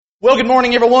Well, good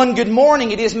morning, everyone. Good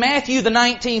morning. It is Matthew, the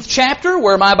 19th chapter,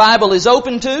 where my Bible is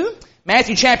open to.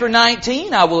 Matthew chapter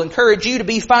 19. I will encourage you to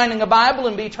be finding a Bible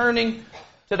and be turning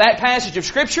to that passage of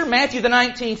Scripture. Matthew, the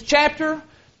 19th chapter.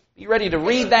 Be ready to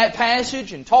read that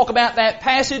passage and talk about that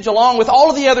passage along with all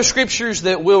of the other Scriptures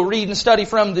that we'll read and study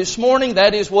from this morning.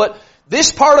 That is what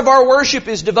this part of our worship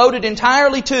is devoted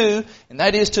entirely to, and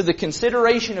that is to the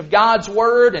consideration of God's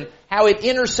Word and how it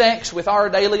intersects with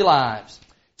our daily lives.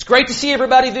 It's great to see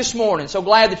everybody this morning. So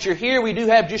glad that you're here. We do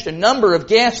have just a number of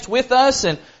guests with us,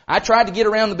 and I tried to get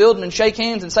around the building and shake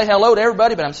hands and say hello to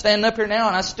everybody, but I'm standing up here now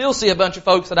and I still see a bunch of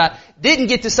folks that I didn't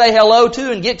get to say hello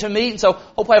to and get to meet, and so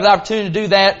hopefully I have the opportunity to do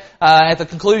that at the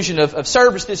conclusion of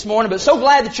service this morning. But so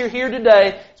glad that you're here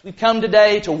today. We've come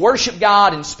today to worship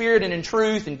God in spirit and in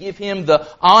truth and give Him the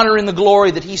honor and the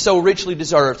glory that He so richly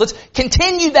deserves. Let's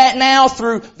continue that now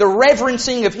through the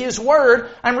reverencing of His Word.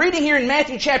 I'm reading here in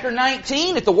Matthew chapter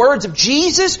 19 at the words of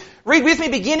Jesus. Read with me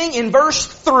beginning in verse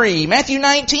 3. Matthew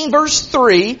 19 verse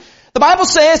 3. The Bible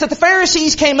says that the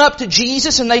Pharisees came up to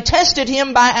Jesus and they tested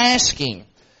Him by asking,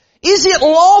 "Is it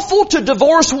lawful to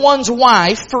divorce one's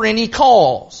wife for any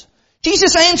cause?"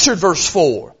 Jesus answered, verse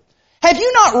 4. "Have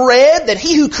you not read that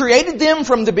He who created them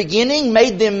from the beginning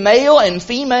made them male and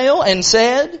female and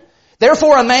said,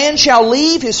 'Therefore a man shall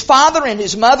leave his father and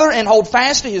his mother and hold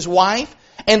fast to his wife,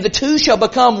 and the two shall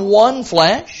become one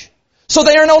flesh?' So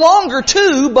they are no longer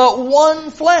two, but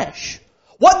one flesh.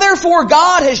 What therefore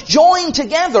God has joined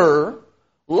together,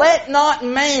 let not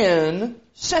man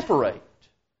separate."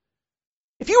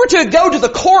 If you were to go to the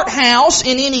courthouse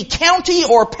in any county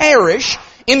or parish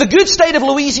in the good state of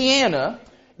Louisiana,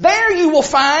 there you will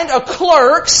find a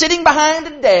clerk sitting behind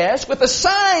a desk with a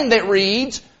sign that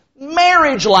reads,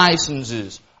 "Marriage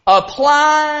licenses.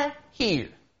 Apply here."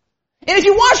 And if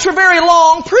you watch for very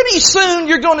long, pretty soon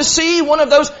you're going to see one of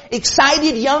those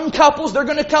excited young couples. They're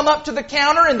going to come up to the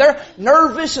counter and they're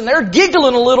nervous and they're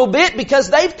giggling a little bit because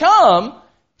they've come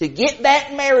to get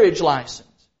that marriage license.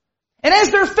 And as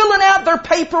they're filling out their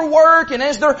paperwork and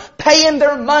as they're paying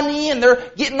their money and they're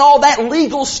getting all that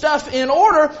legal stuff in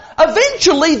order,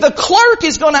 eventually the clerk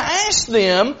is going to ask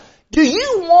them, "Do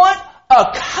you want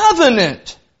a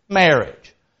covenant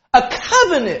marriage?" A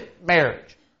covenant marriage.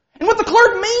 And what the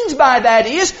clerk means by that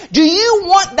is, do you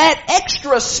want that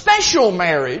extra special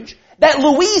marriage that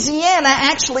Louisiana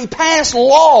actually passed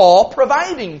law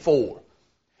providing for?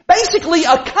 Basically,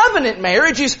 a covenant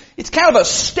marriage it's kind of a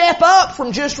step up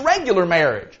from just regular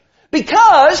marriage.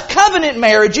 Because covenant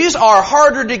marriages are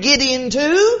harder to get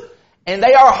into and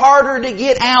they are harder to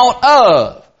get out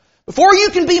of. Before you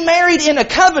can be married in a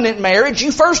covenant marriage,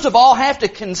 you first of all have to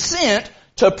consent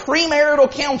to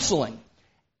premarital counseling.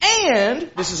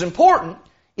 And, this is important,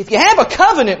 if you have a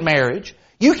covenant marriage,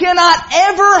 you cannot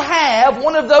ever have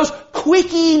one of those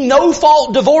quickie,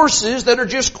 no-fault divorces that are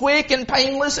just quick and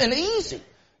painless and easy.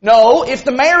 No, if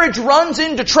the marriage runs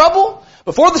into trouble,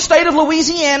 before the state of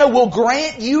Louisiana will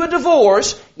grant you a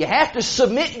divorce, you have to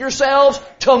submit yourselves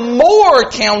to more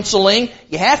counseling.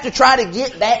 You have to try to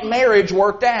get that marriage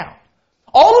worked out.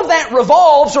 All of that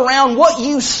revolves around what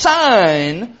you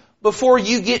sign before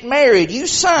you get married. You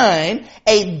sign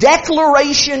a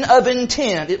declaration of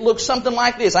intent. It looks something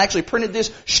like this. I actually printed this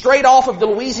straight off of the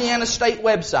Louisiana State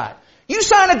website. You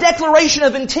sign a declaration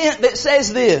of intent that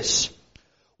says this: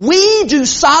 "We do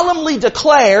solemnly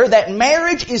declare that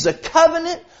marriage is a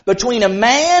covenant between a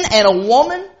man and a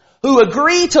woman who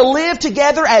agree to live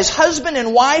together as husband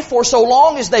and wife for so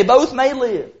long as they both may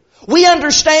live. We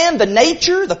understand the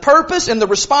nature, the purpose, and the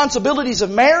responsibilities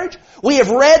of marriage. We have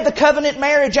read the Covenant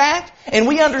Marriage Act, and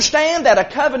we understand that a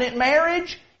covenant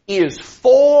marriage is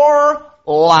for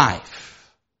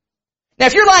life." Now,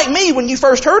 if you're like me, when you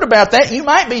first heard about that, you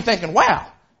might be thinking, wow,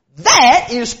 that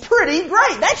is pretty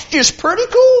great. That's just pretty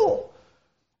cool.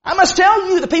 I must tell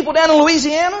you, the people down in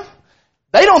Louisiana,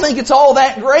 they don't think it's all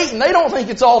that great, and they don't think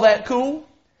it's all that cool.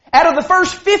 Out of the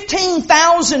first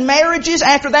 15,000 marriages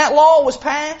after that law was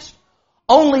passed,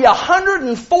 only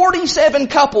 147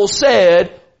 couples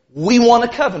said, "We want a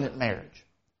covenant marriage."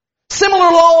 Similar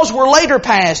laws were later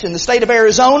passed in the state of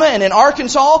Arizona and in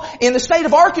Arkansas. In the state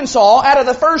of Arkansas, out of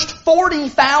the first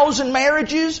 40,000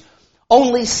 marriages,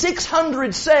 only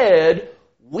 600 said,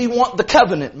 "We want the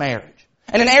covenant marriage."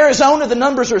 And in Arizona, the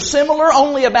numbers are similar.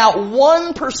 Only about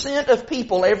 1% of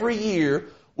people every year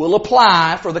will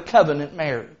apply for the covenant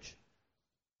marriage.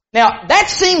 Now, that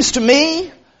seems to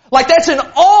me like that's an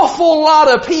awful lot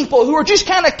of people who are just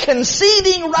kind of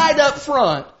conceding right up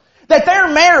front that their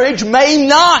marriage may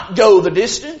not go the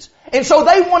distance, and so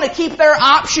they want to keep their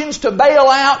options to bail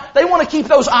out, they want to keep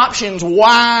those options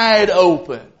wide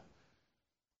open.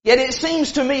 Yet it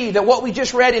seems to me that what we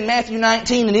just read in Matthew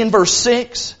 19 and in verse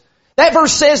 6, that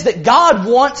verse says that God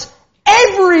wants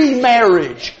every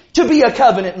marriage to be a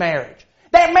covenant marriage.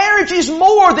 That marriage is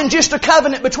more than just a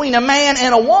covenant between a man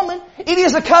and a woman. It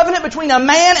is a covenant between a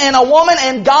man and a woman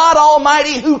and God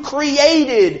Almighty who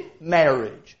created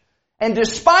marriage. And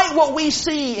despite what we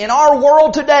see in our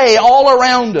world today all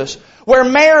around us, where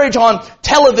marriage on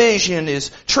television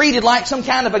is treated like some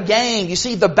kind of a game. You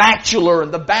see The Bachelor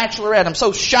and The Bachelorette. I'm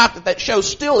so shocked that that show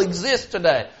still exists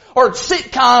today. Or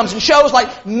sitcoms and shows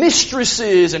like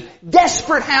Mistresses and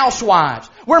Desperate Housewives,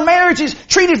 where marriage is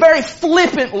treated very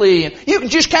flippantly and you can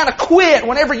just kind of quit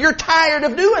whenever you're tired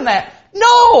of doing that.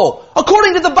 No!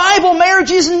 According to the Bible,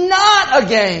 marriage is not a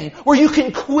game where you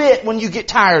can quit when you get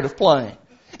tired of playing.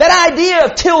 That idea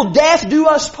of till death do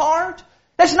us part,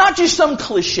 that's not just some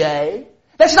cliche.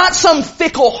 That's not some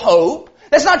fickle hope.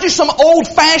 That's not just some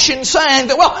old-fashioned saying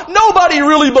that, well, nobody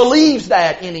really believes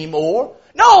that anymore.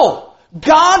 No!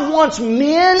 God wants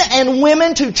men and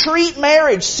women to treat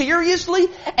marriage seriously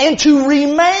and to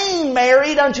remain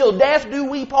married until death do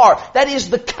we part. That is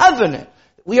the covenant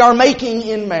we are making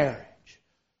in marriage.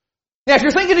 Now, if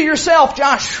you're thinking to yourself,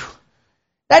 Josh,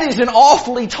 that is an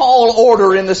awfully tall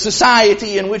order in the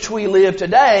society in which we live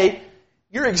today,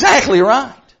 you're exactly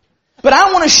right. But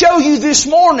I want to show you this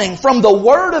morning from the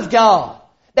Word of God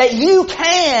that you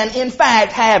can, in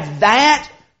fact, have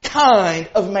that kind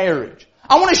of marriage.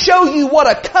 I want to show you what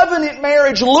a covenant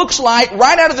marriage looks like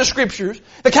right out of the Scriptures,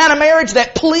 the kind of marriage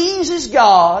that pleases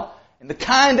God and the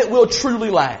kind that will truly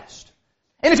last.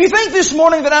 And if you think this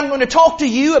morning that I'm going to talk to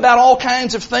you about all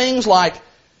kinds of things like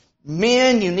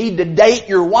men, you need to date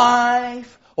your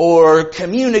wife, or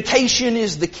communication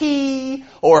is the key,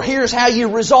 or here's how you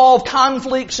resolve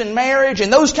conflicts in marriage,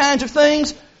 and those kinds of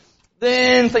things,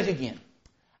 then think again.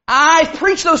 I've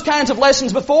preached those kinds of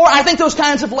lessons before. I think those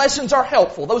kinds of lessons are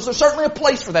helpful. Those are certainly a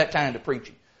place for that kind of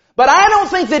preaching. But I don't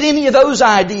think that any of those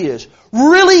ideas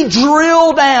really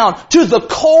drill down to the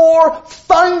core,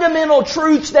 fundamental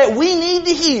truths that we need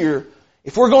to hear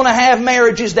if we're going to have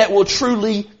marriages that will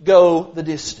truly go the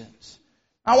distance.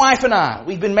 My wife and I,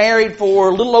 we've been married for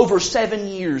a little over 7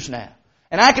 years now.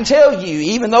 And I can tell you,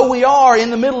 even though we are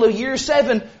in the middle of year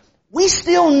 7, we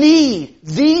still need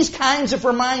these kinds of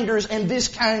reminders and this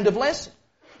kind of lesson.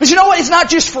 But you know what? It's not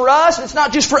just for us. It's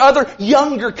not just for other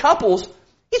younger couples.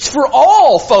 It's for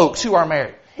all folks who are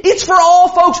married. It's for all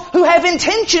folks who have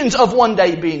intentions of one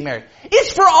day being married.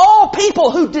 It's for all people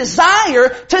who desire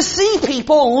to see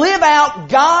people live out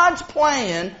God's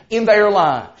plan in their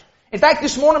lives. In fact,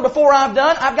 this morning before I've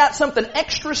done, I've got something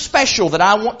extra special that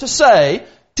I want to say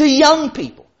to young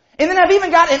people. And then I've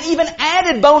even got an even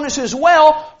added bonus as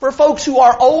well for folks who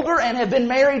are older and have been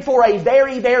married for a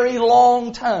very, very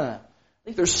long time. I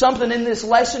think there's something in this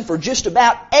lesson for just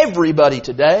about everybody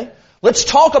today. Let's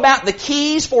talk about the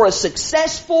keys for a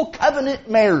successful covenant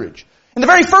marriage. And the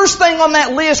very first thing on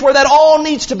that list where that all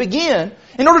needs to begin,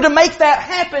 in order to make that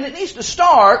happen, it needs to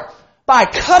start by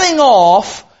cutting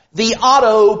off the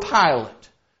autopilot.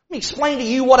 Let me explain to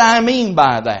you what I mean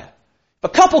by that. If a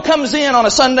couple comes in on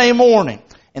a Sunday morning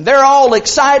and they're all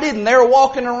excited and they're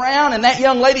walking around and that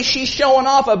young lady, she's showing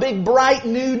off a big bright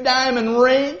new diamond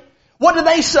ring, what do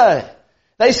they say?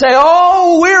 They say,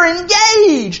 oh, we're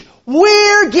engaged.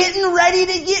 We're getting ready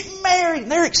to get married.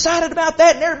 And they're excited about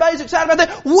that and everybody's excited about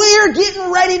that. We're getting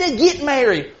ready to get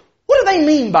married. What do they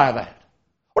mean by that?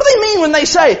 What do they mean when they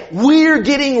say, we're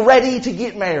getting ready to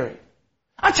get married?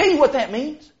 I'll tell you what that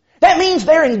means. That means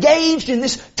they're engaged in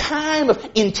this time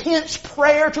of intense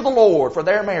prayer to the Lord for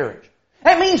their marriage.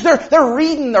 That means they're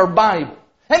reading their Bible.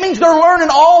 That means they're learning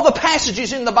all the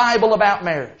passages in the Bible about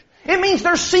marriage. It means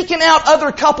they're seeking out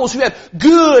other couples who have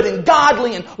good and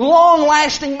godly and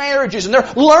long-lasting marriages, and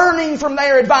they're learning from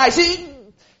their advice.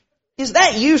 Is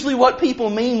that usually what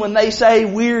people mean when they say,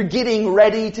 we're getting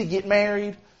ready to get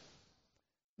married?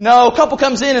 No, a couple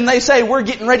comes in and they say, we're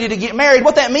getting ready to get married.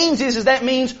 What that means is that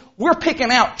means we're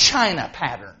picking out china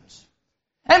patterns.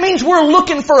 That means we're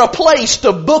looking for a place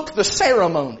to book the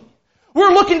ceremony.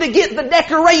 We're looking to get the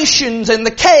decorations and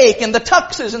the cake and the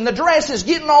tuxes and the dresses,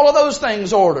 getting all of those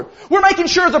things ordered. We're making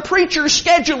sure the preacher's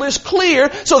schedule is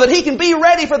clear so that he can be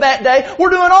ready for that day.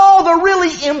 We're doing all the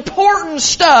really important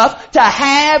stuff to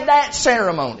have that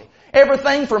ceremony.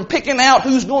 Everything from picking out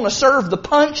who's going to serve the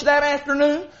punch that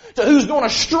afternoon to who's going to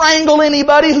strangle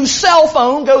anybody whose cell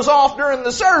phone goes off during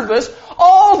the service.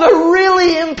 All the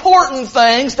really important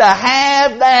things to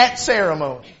have that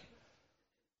ceremony.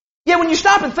 Yet when you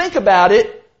stop and think about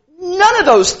it, none of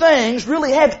those things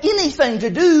really have anything to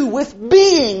do with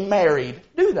being married,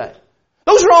 do they?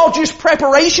 Those are all just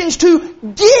preparations to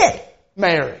get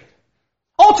married.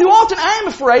 All too often, I am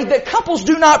afraid that couples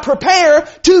do not prepare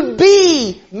to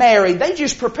be married. They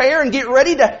just prepare and get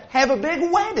ready to have a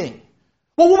big wedding.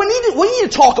 Well, what we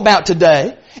need to talk about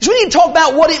today is we need to talk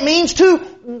about what it means to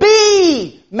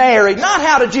be married, not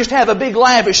how to just have a big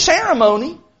lavish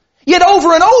ceremony. Yet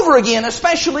over and over again,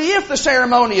 especially if the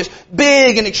ceremony is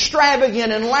big and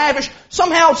extravagant and lavish,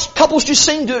 somehow couples just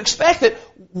seem to expect that,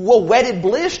 well, wedded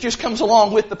bliss just comes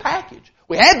along with the package.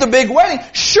 We had the big wedding.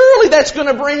 Surely that's going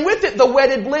to bring with it the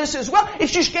wedded bliss as well.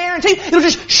 It's just guaranteed. It'll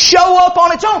just show up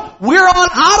on its own. We're on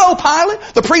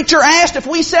autopilot. The preacher asked if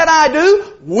we said I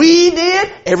do. We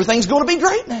did. Everything's going to be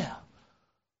great now.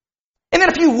 And then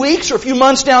a few weeks or a few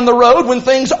months down the road, when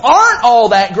things aren't all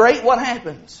that great, what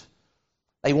happens?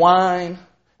 They whine.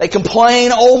 They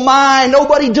complain, oh my,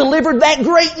 nobody delivered that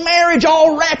great marriage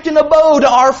all wrapped in a bow to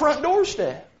our front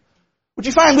doorstep. Would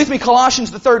you find with me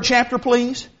Colossians, the 3rd chapter,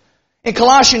 please? In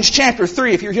Colossians chapter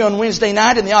 3, if you're here on Wednesday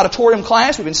night in the auditorium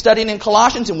class, we've been studying in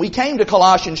Colossians, and we came to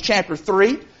Colossians chapter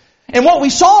 3. And what we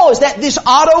saw is that this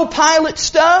autopilot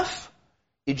stuff,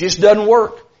 it just doesn't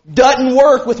work. Doesn't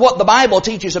work with what the Bible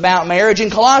teaches about marriage.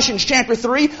 In Colossians chapter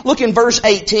 3, look in verse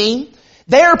 18.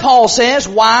 There Paul says,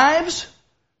 wives,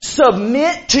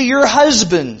 submit to your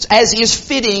husbands as is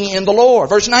fitting in the Lord.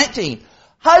 Verse 19,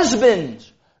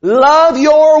 husbands, love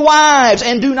your wives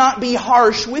and do not be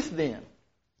harsh with them.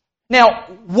 Now,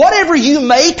 whatever you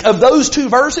make of those two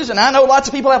verses, and I know lots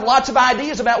of people have lots of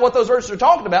ideas about what those verses are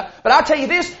talking about, but I'll tell you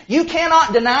this, you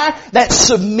cannot deny that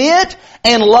submit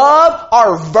and love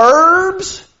are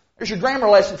verbs. There's your grammar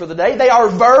lesson for the day. They are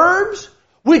verbs,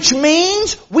 which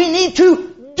means we need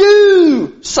to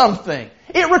do something.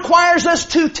 It requires us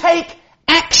to take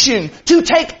action, to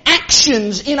take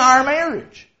actions in our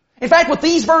marriage. In fact, what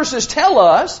these verses tell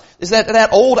us is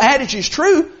that old adage is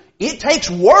true. It takes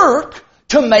work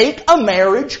to make a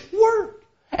marriage work.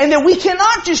 And that we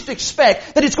cannot just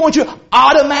expect that it's going to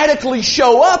automatically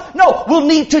show up. No, we'll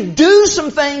need to do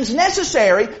some things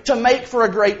necessary to make for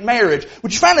a great marriage.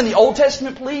 Would you find in the Old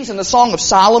Testament, please, in the Song of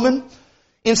Solomon?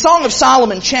 In Song of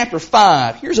Solomon chapter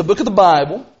 5, here's a book of the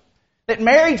Bible that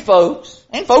married folks,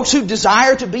 and folks who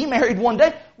desire to be married one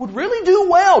day, would really do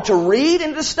well to read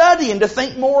and to study and to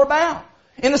think more about.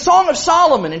 In the Song of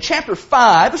Solomon in chapter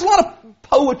 5, there's a lot of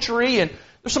poetry and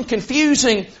there's some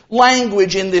confusing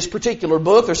language in this particular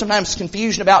book. There's sometimes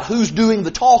confusion about who's doing the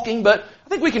talking, but I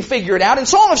think we can figure it out. In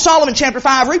Song of Solomon chapter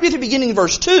 5, read at the beginning of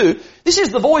verse 2. This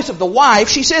is the voice of the wife.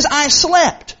 She says, I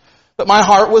slept, but my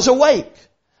heart was awake.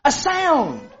 A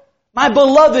sound. My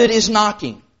beloved is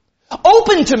knocking.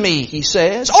 Open to me, he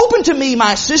says. Open to me,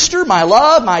 my sister, my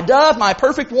love, my dove, my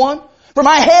perfect one. For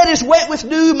my head is wet with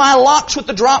dew, my locks with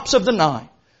the drops of the night.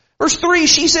 Verse 3,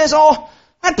 she says, oh,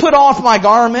 I'd put off my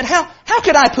garment. How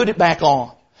could I put it back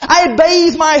on? I had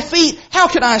bathed my feet. How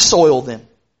could I soil them?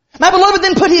 My beloved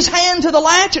then put his hand to the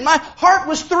latch, and my heart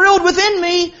was thrilled within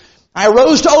me. I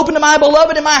arose to open to my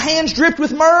beloved, and my hands dripped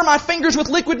with myrrh, my fingers with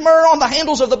liquid myrrh on the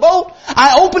handles of the bolt.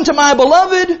 I opened to my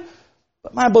beloved,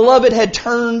 but my beloved had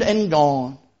turned and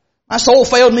gone. My soul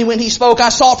failed me when he spoke. I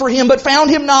sought for him, but found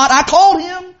him not. I called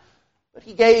him, but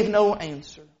he gave no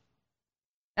answer.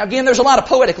 Now again, there's a lot of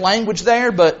poetic language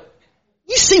there, but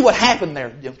you see what happened there,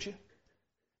 don't you?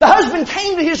 The husband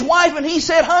came to his wife and he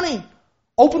said, honey,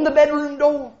 open the bedroom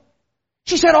door.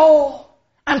 She said, oh,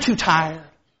 I'm too tired.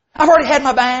 I've already had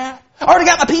my bath. I already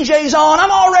got my PJs on.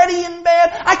 I'm already in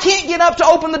bed. I can't get up to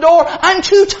open the door. I'm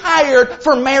too tired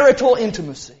for marital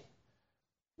intimacy.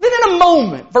 Then in a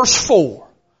moment, verse 4,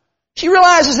 she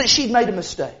realizes that she'd made a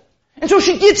mistake. And so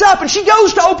she gets up and she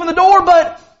goes to open the door,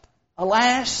 but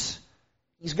alas,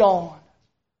 he's gone.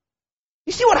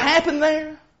 You see what happened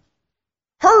there?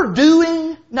 Her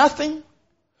doing nothing,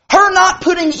 her not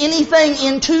putting anything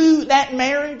into that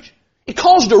marriage, it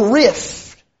caused a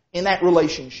rift in that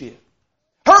relationship.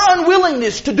 Her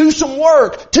unwillingness to do some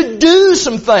work, to do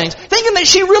some things, thinking that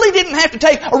she really didn't have to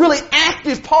take a really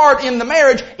active part in the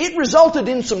marriage, it resulted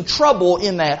in some trouble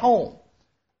in that home.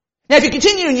 Now if you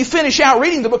continue and you finish out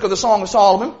reading the book of the Song of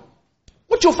Solomon,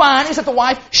 what you'll find is that the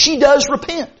wife, she does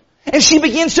repent. And she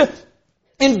begins to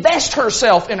invest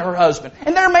herself in her husband.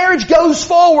 And their marriage goes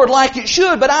forward like it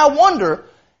should. But I wonder,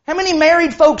 how many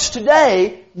married folks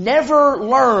today never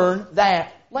learn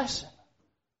that lesson?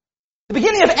 The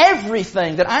beginning of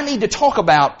everything that I need to talk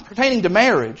about pertaining to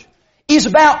marriage is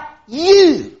about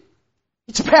you.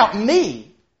 It's about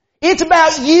me. It's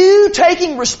about you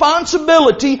taking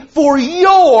responsibility for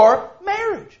your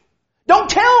marriage. Don't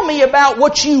tell me about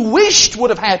what you wished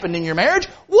would have happened in your marriage.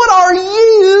 What are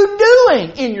you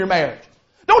doing in your marriage?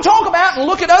 Don't talk about and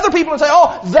look at other people and say,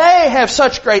 oh, they have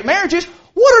such great marriages.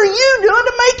 What are you doing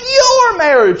to make your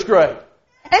marriage great?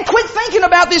 And quit thinking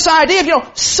about this idea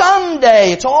of,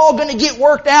 someday it's all going to get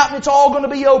worked out and it's all going to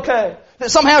be okay. That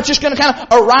somehow it's just going to kind of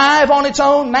arrive on its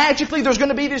own magically. There's going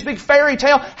to be this big fairy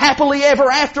tale, happily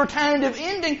ever after kind of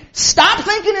ending. Stop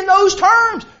thinking in those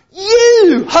terms.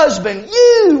 You, husband,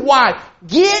 you, wife,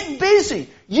 get busy.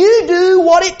 You do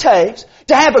what it takes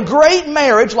to have a great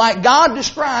marriage like God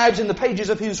describes in the pages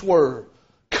of His Word.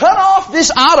 Cut off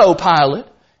this autopilot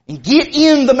and get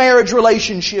in the marriage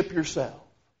relationship yourself.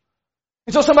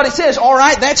 And so somebody says, all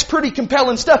right, that's pretty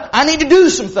compelling stuff. I need to do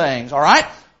some things, all right?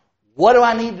 What do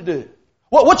I need to do?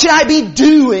 What should I be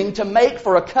doing to make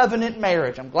for a covenant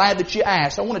marriage? I'm glad that you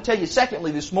asked. I want to tell you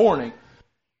secondly this morning,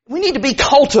 we need to be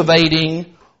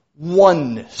cultivating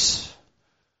oneness.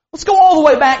 Let's go all the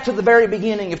way back to the very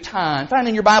beginning of time. Find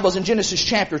in your Bibles in Genesis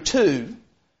chapter 2.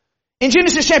 In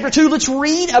Genesis chapter 2, let's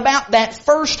read about that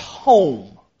first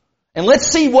home. And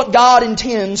let's see what God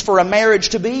intends for a marriage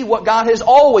to be, what God has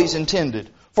always intended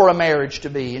for a marriage to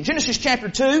be. In Genesis chapter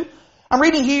 2, I'm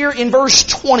reading here in verse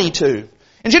 22.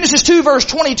 In Genesis 2 verse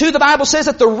 22, the Bible says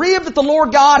that the rib that the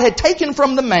Lord God had taken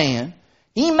from the man,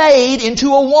 He made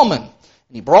into a woman, and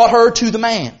He brought her to the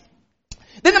man.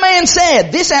 Then the man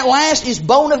said, this at last is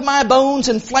bone of my bones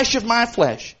and flesh of my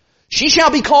flesh. She shall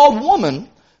be called woman,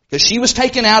 because she was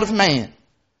taken out of man.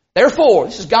 Therefore,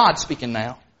 this is God speaking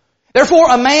now. Therefore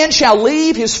a man shall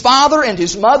leave his father and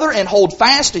his mother and hold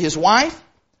fast to his wife.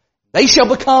 They shall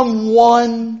become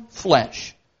one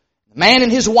flesh. The man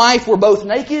and his wife were both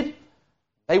naked.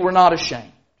 They were not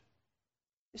ashamed.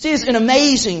 This is an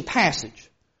amazing passage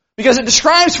because it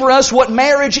describes for us what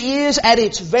marriage is at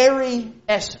its very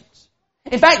essence.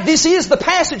 In fact, this is the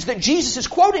passage that Jesus is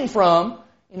quoting from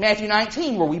in Matthew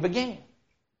 19 where we began.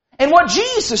 And what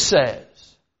Jesus says,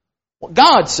 what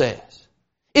God says,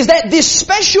 is that this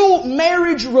special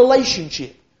marriage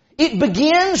relationship, it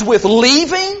begins with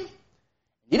leaving.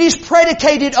 It is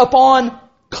predicated upon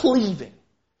cleaving.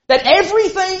 That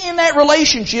everything in that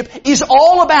relationship is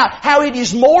all about how it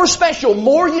is more special,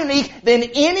 more unique than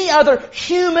any other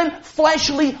human,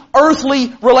 fleshly,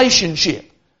 earthly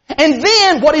relationship. And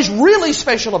then what is really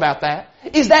special about that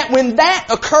is that when that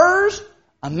occurs,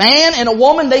 a man and a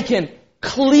woman, they can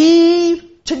cleave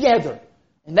together.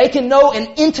 And they can know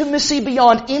an intimacy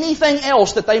beyond anything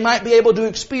else that they might be able to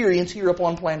experience here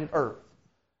upon planet Earth.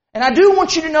 And I do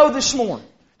want you to know this morning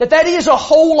that is a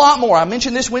whole lot more. I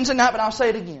mentioned this Wednesday night, but I'll say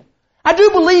it again. I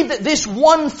do believe that this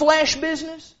one flesh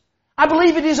business, I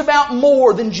believe it is about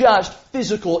more than just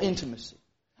physical intimacy.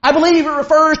 I believe it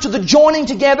refers to the joining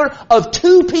together of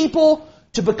two people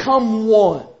to become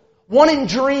one. One in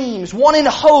dreams, one in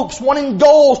hopes, one in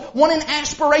goals, one in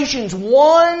aspirations,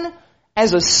 one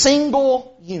as a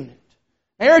single unit.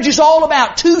 Marriage is all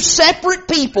about two separate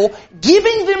people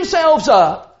giving themselves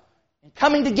up and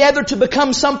coming together to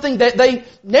become something that they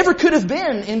never could have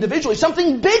been individually,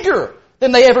 something bigger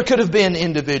than they ever could have been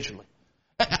individually.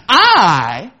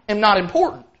 I am not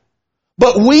important,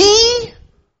 but we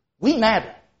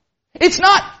matter. It's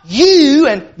not you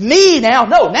and me now.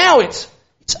 No, now it's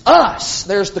us.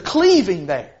 There's the cleaving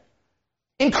there.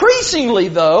 Increasingly,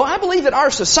 though, I believe that our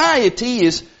society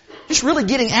is just really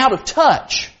getting out of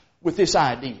touch with this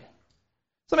idea.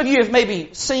 Some of you have maybe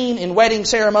seen in wedding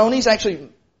ceremonies, actually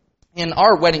in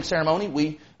our wedding ceremony,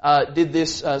 we did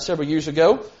this several years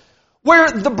ago, where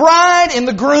the bride and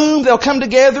the groom, they'll come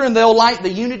together and they'll light the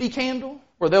unity candle,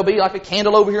 where there'll be like a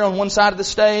candle over here on one side of the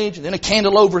stage and then a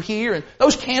candle over here. And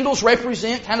those candles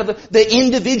represent kind of the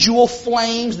individual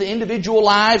flames, the individual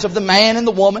lives of the man and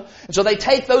the woman. And so they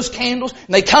take those candles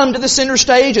and they come to the center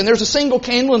stage and there's a single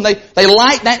candle and they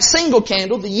light that single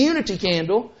candle, the unity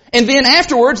candle. And then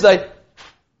afterwards they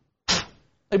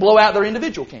blow out their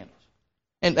individual candles.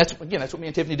 And that's what me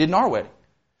and Tiffany did in our wedding.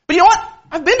 But you know what?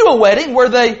 I've been to a wedding where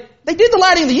they did the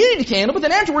lighting of the unity candle, but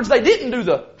then afterwards they didn't do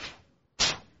the...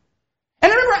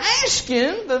 And I remember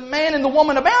asking the man and the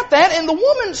woman about that, and the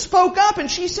woman spoke up and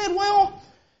she said, well,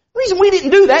 the reason we didn't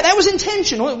do that was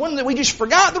intentional. It wasn't that we just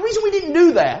forgot. The reason we didn't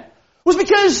do that was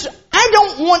because I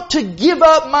don't want to give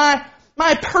up my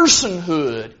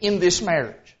personhood in this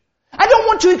marriage. I don't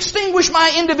want to extinguish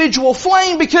my individual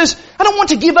flame because I don't want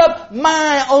to give up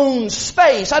my own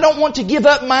space. I don't want to give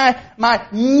up my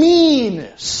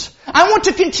meanness. I want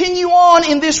to continue on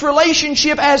in this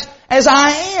relationship as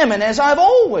I am and as I've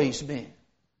always been.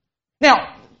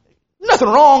 Now, nothing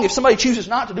wrong if somebody chooses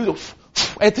not to do the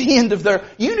at the end of their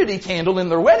unity candle in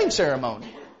their wedding ceremony.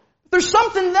 There's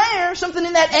something there, something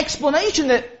in that explanation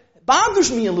that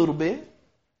bothers me a little bit.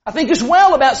 I think as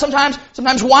well about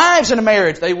sometimes wives in a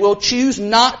marriage, they will choose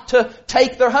not to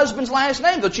take their husband's last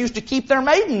name. They'll choose to keep their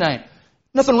maiden name.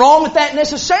 Nothing wrong with that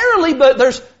necessarily, but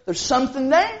there's something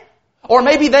there. Or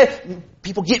maybe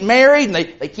people get married and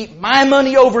they keep my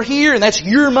money over here and that's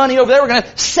your money over there. We're going to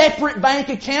have separate bank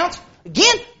accounts.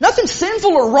 Again, nothing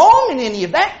sinful or wrong in any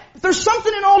of that. But there's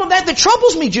something in all of that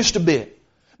troubles me just a bit.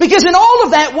 Because in all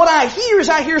of that, what I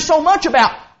hear so much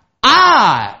about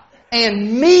I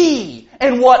and me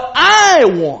and what I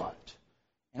want.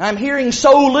 And I'm hearing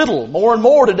so little, more and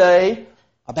more today,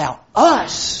 about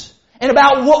us and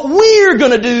about what we're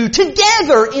going to do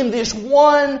together in this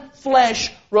one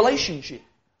flesh relationship.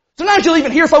 Sometimes you'll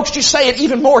even hear folks just say it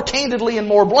even more candidly and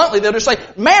more bluntly. They'll just say,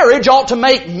 marriage ought to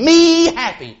make me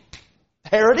happy.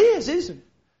 There it is, isn't it?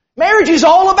 Marriage is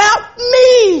all about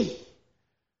me.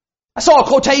 I saw a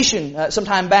quotation some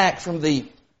time back from the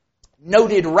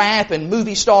noted rap and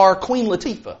movie star Queen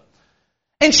Latifah.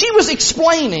 And she was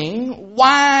explaining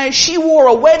why she wore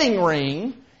a wedding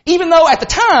ring, even though at the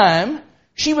time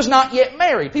she was not yet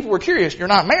married. People were curious, you're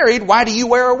not married, why do you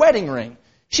wear a wedding ring?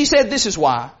 She said, this is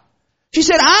why. She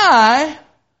said,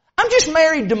 I'm just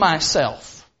married to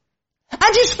myself.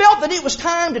 I just felt that it was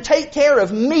time to take care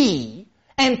of me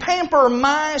and pamper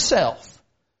myself.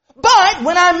 But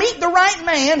when I meet the right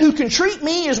man who can treat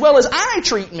me as well as I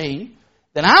treat me,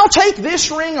 then I'll take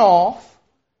this ring off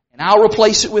and I'll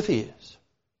replace it with his.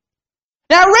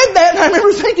 Now I read that and I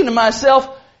remember thinking to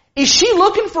myself, is she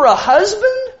looking for a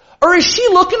husband or is she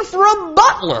looking for a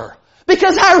butler?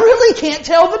 Because I really can't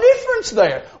tell the difference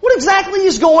there. What exactly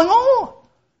is going on?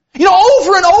 You know,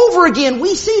 over and over again,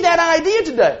 we see that idea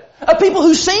today of people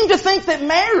who seem to think that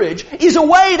marriage is a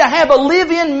way to have a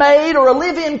live-in maid or a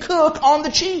live-in cook on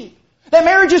the cheap. That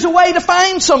marriage is a way to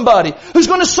find somebody who's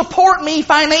going to support me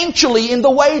financially in the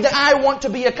way that I want to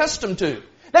be accustomed to.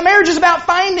 That marriage is about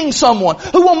finding someone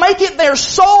who will make it their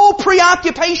sole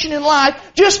preoccupation in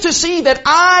life just to see that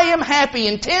I am happy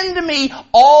and tend to me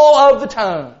all of the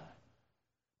time.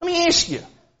 Let me ask you,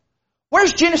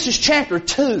 where's Genesis chapter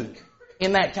 2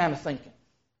 in that kind of thinking?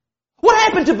 What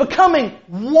happened to becoming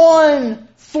one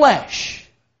flesh?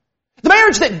 The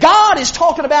marriage that God is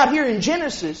talking about here in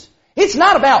Genesis, it's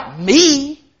not about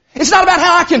me. It's not about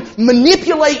how I can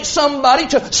manipulate somebody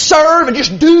to serve and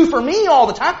just do for me all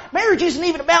the time. Marriage isn't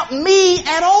even about me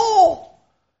at all.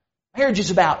 Marriage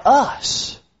is about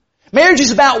us. Marriage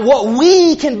is about what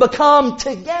we can become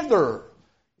together.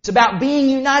 It's about being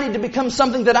united to become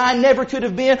something that I never could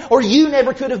have been or you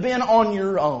never could have been on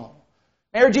your own.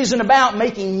 Marriage isn't about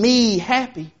making me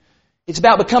happy. It's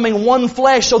about becoming one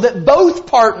flesh so that both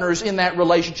partners in that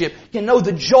relationship can know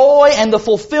the joy and the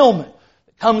fulfillment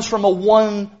that comes from a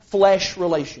one flesh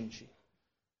relationship.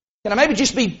 Can I maybe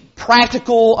just be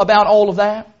practical about all of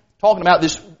that? Talking about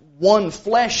this one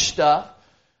flesh stuff.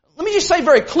 Let me just say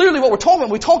very clearly what we're talking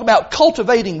about. We talk about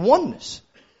cultivating oneness.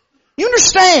 You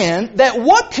understand that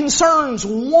what concerns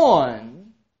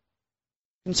one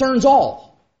concerns all.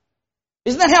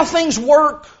 Isn't that how things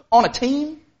work on a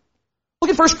team?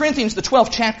 Look at 1 Corinthians, the 12th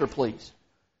chapter, please.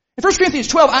 In 1 Corinthians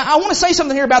 12, I want to say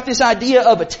something here about this idea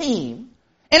of a team.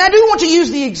 And I do want to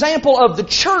use the example of the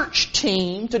church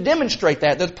team to demonstrate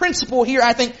that. The principle here,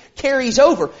 I think, carries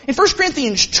over. In 1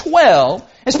 Corinthians 12,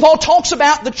 as Paul talks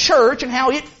about the church and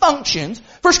how it functions,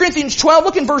 1 Corinthians 12,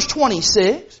 look in verse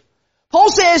 26. Paul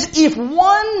says, if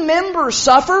one member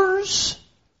suffers,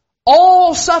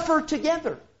 all suffer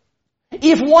together.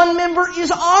 If one member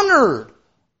is honored,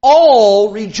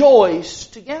 all rejoice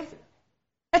together.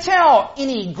 That's how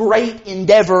any great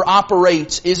endeavor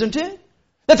operates, isn't it?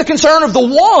 That the concern of the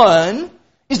one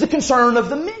is the concern of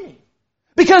the many.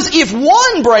 Because if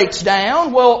one breaks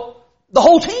down, well, the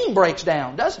whole team breaks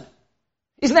down, doesn't it?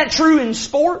 Isn't that true in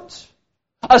sports?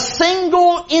 A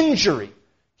single injury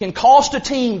can cost a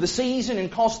team the season and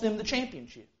cost them the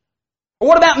championship. Or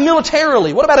what about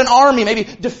militarily? What about an army maybe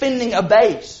defending a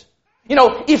base? You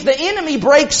know, if the enemy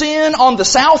breaks in on the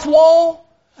south wall,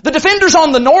 the defenders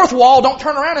on the north wall don't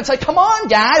turn around and say, come on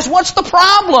guys, what's the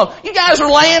problem? You guys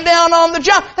are laying down on the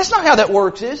job. That's not how that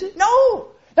works, is it? No.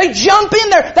 They jump in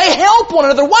there. They help one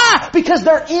another. Why? Because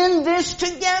they're in this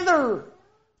together.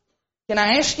 Can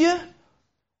I ask you,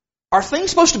 are things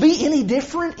supposed to be any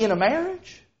different in a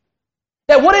marriage?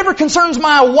 That whatever concerns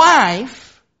my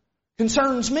wife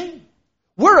concerns me.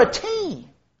 We're a team.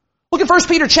 Look at 1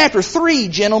 Peter chapter 3,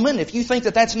 gentlemen, if you think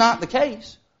that that's not the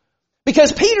case.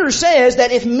 Because Peter says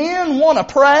that if men want to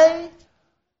pray,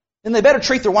 then they better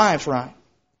treat their wives right.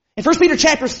 In 1 Peter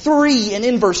chapter 3 and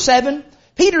in verse 7,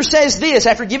 Peter says this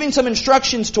after giving some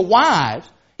instructions to wives.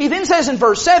 He then says in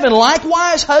verse 7,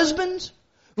 likewise, husbands,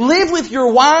 live with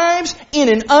your wives in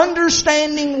an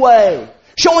understanding way,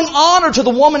 showing honor to the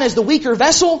woman as the weaker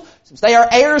vessel, since they are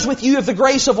heirs with you of the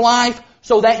grace of life,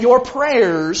 so that your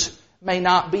prayers may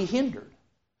not be hindered.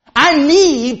 I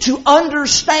need to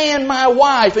understand my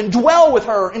wife and dwell with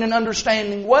her in an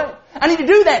understanding way. I need to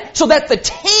do that so that the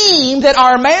team that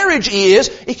our marriage is,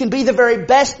 it can be the very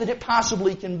best that it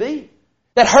possibly can be.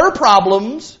 That her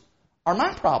problems are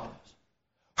my problems.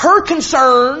 Her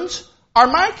concerns are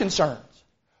my concerns.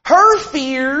 Her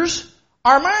fears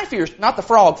are my fears. Not the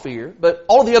frog fear, but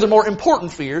all the other more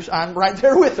important fears. I'm right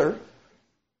there with her.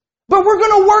 But we're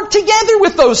going to work together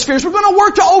with those fears. We're going to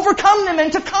work to overcome them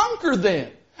and to conquer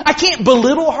them. I can't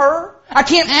belittle her. I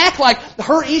can't act like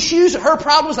her issues, her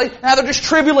problems, they're just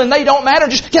trivial and they don't matter.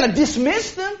 Just kind of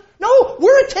dismiss them. No,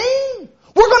 we're a team.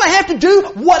 We're going to have to do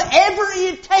whatever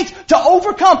it takes to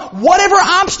overcome whatever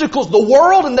obstacles the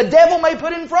world and the devil may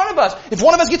put in front of us. If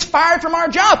one of us gets fired from our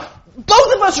job,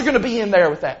 both of us are going to be in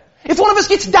there with that. If one of us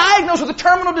gets diagnosed with a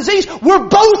terminal disease, we're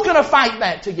both going to fight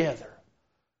that together.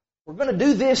 We're going to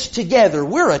do this together.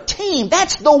 We're a team.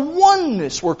 That's the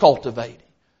oneness we're cultivating.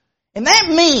 And that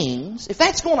means, if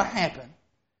that's going to happen,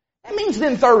 that means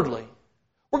then thirdly,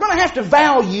 we're going to have to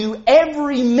value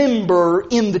every member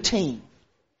in the team.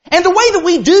 And the way that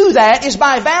we do that is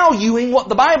by valuing what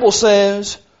the Bible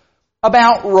says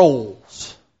about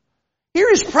roles. Here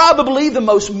is probably the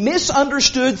most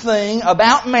misunderstood thing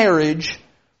about marriage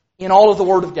in all of the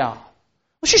Word of God.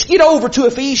 Let's just get over to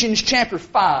Ephesians chapter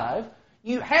 5.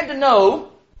 You had to know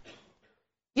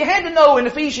in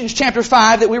Ephesians chapter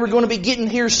 5 that we were going to be getting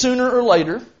here sooner or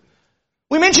later.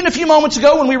 We mentioned a few moments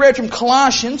ago when we read from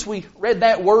Colossians, we read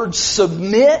that word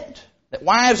submit, that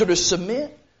wives are to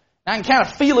submit. I can kind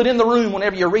of feel it in the room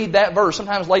whenever you read that verse.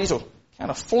 Sometimes ladies will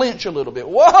kind of flinch a little bit.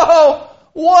 Whoa!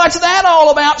 What's that all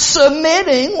about,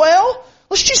 submitting? Well,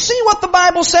 let's just see what the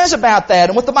Bible says about that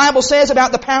and what the Bible says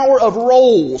about the power of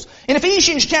roles. In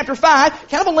Ephesians chapter 5,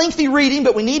 kind of a lengthy reading,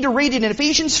 but we need to read it in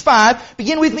Ephesians 5.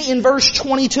 Begin with me in verse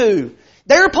 22.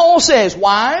 There Paul says,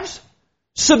 "Wives,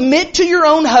 submit to your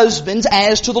own husbands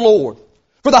as to the Lord.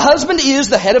 For the husband is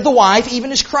the head of the wife,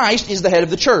 even as Christ is the head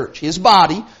of the church, his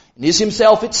body, and is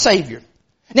himself its Savior.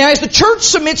 Now as the church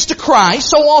submits to Christ,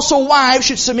 so also wives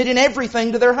should submit in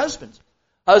everything to their husbands.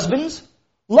 Husbands,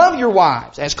 love your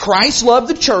wives, as Christ loved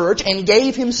the church and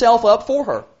gave himself up for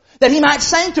her, that he might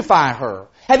sanctify her,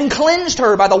 having cleansed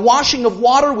her by the washing of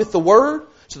water with the word,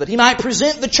 so that he might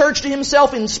present the church to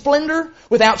himself in splendor,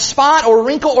 without spot or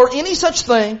wrinkle or any such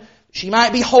thing, that she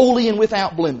might be holy and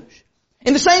without blemish.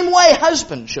 In the same way,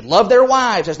 husbands should love their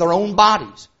wives as their own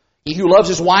bodies. He who loves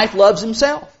his wife loves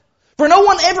himself. For no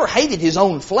one ever hated his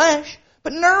own flesh,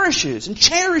 but nourishes and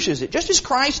cherishes it, just as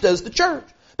Christ does the church,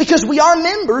 because we are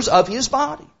members of his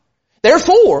body.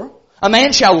 Therefore, a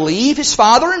man shall leave his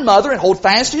father and mother and hold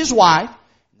fast to his wife,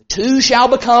 and the two shall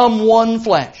become one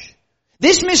flesh.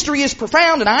 This mystery is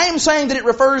profound, and I am saying that it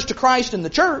refers to Christ and the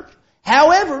church.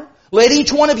 However, let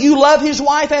each one of you love his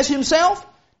wife as himself,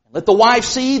 and let the wife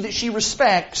see that she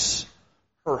respects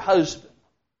her husband."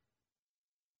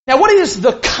 Now, what is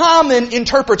the common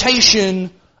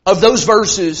interpretation of those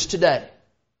verses today?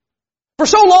 For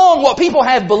so long, what people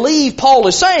have believed Paul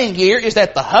is saying here is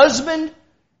that the husband,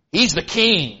 he's the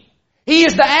king. He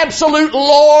is the absolute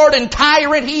lord and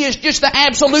tyrant. He is just the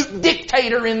absolute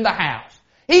dictator in the house.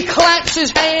 He claps his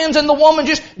hands and the woman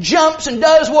just jumps and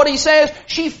does what he says.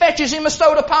 She fetches him a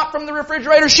soda pop from the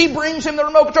refrigerator. She brings him the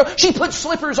remote control. She puts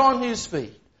slippers on his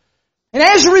feet. And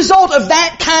as a result of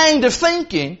that kind of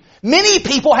thinking, many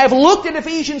people have looked at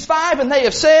Ephesians 5 and they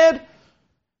have said,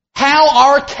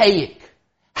 how archaic,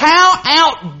 how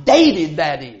outdated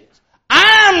that is.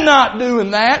 I'm not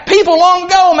doing that. People long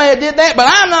ago may have did that, but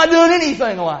I'm not doing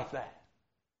anything like that.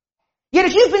 Yet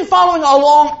if you've been following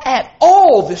along at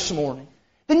all this morning,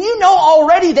 then you know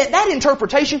already that that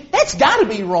interpretation, that's got to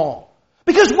be wrong.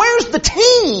 Because where's the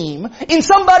team in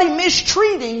somebody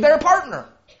mistreating their partner?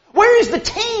 Where is the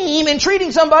team in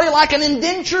treating somebody like an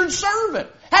indentured servant?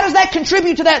 How does that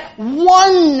contribute to that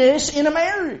oneness in a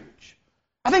marriage?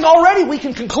 I think already we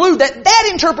can conclude that that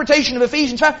interpretation of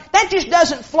Ephesians 5, that just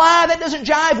doesn't fly, that doesn't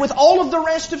jive with all of the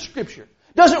rest of Scripture.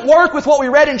 Doesn't work with what we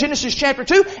read in Genesis chapter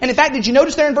 2. And in fact, did you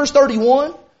notice there in verse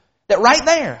 31 that right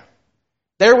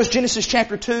there was Genesis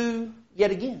chapter 2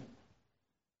 yet again.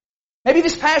 Maybe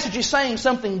this passage is saying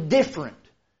something different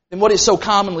than what is so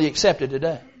commonly accepted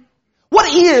today.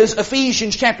 What is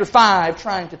Ephesians chapter 5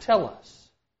 trying to tell us?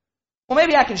 Well,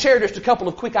 maybe I can share just a couple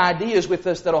of quick ideas with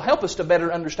us that will help us to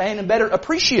better understand and better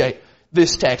appreciate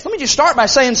this text. Let me just start by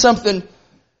saying something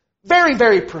very,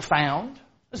 very profound.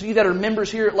 Those of you that are members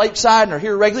here at Lakeside and are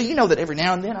here regularly, you know that every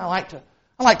now and then I like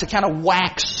to kind of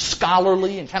wax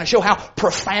scholarly and kind of show how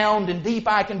profound and deep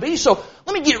I can be. So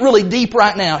let me get really deep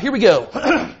right now. Here we go.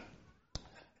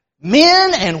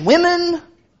 Men and women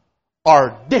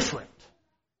are different.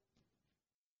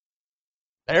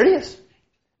 There it is.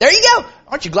 There you go.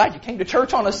 Aren't you glad you came to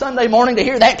church on a Sunday morning to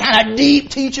hear that kind of deep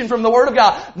teaching from the Word of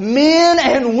God? Men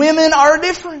and women are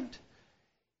different.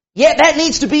 Yet that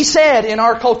needs to be said in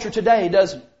our culture today,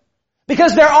 doesn't it?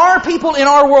 Because there are people in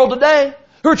our world today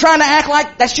who are trying to act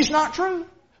like that's just not true.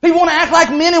 People want to act like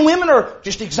men and women are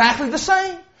just exactly the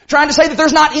same. Trying to say that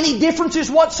there's not any differences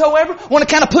whatsoever. Want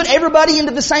to kind of put everybody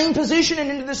into the same position and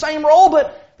into the same role,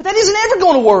 but that isn't ever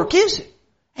going to work, is it?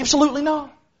 Absolutely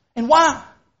not. And why?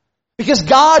 Because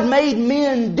God made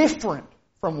men different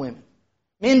from women.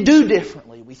 Men do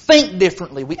differently. We think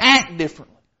differently. We act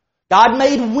differently. God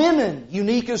made women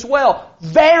unique as well.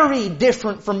 Very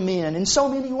different from men in so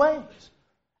many ways.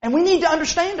 And we need to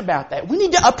understand about that. We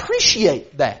need to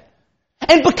appreciate that.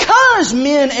 And because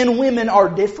men and women are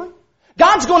different,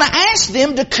 God's going to ask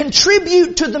them to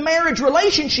contribute to the marriage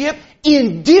relationship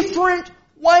in different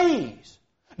ways.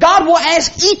 God will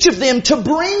ask each of them to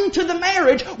bring to the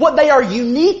marriage what they are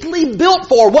uniquely built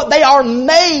for, what they are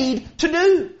made to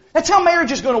do. That's how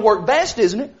marriage is going to work best,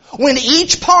 isn't it? When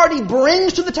each party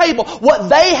brings to the table what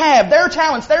they have, their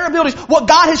talents, their abilities, what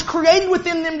God has created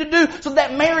within them to do so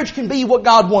that marriage can be what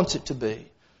God wants it to be.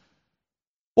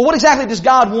 Well, what exactly does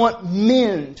God want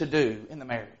men to do in the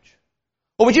marriage?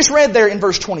 Well, we just read there in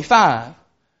verse 25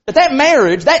 that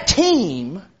marriage, that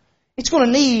team, it's going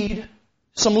to need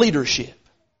some leadership.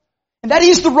 And that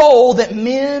is the role that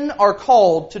men are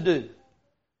called to do. Let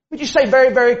me just say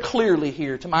very, very clearly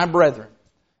here to my brethren.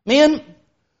 Men,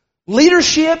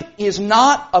 leadership is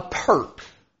not a perk.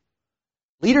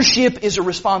 Leadership is a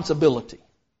responsibility.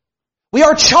 We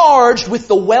are charged with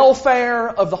the welfare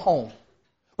of the home.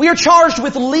 We are charged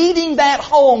with leading that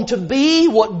home to be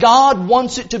what God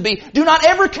wants it to be. Do not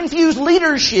ever confuse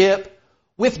leadership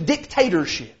with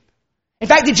dictatorship. In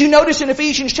fact, did you notice in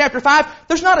Ephesians chapter 5,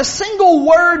 there's not a single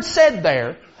word said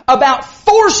there about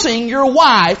forcing your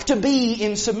wife to be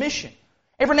in submission.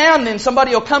 Every now and then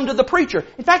somebody will come to the preacher.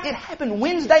 In fact, it happened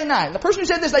Wednesday night. The person who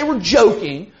said this, they were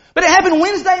joking. But it happened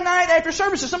Wednesday night after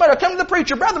services. Somebody will come to the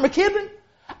preacher, Brother McKibben,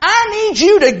 I need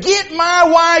you to get my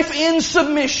wife in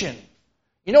submission.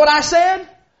 You know what I said?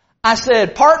 I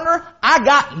said, partner, I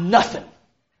got nothing.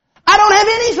 I don't have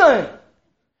anything.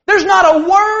 There's not a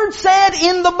word said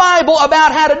in the Bible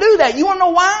about how to do that. You want to know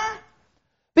why?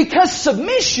 Because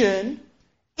submission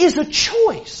is a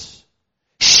choice.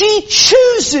 She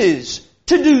chooses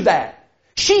to do that.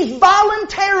 She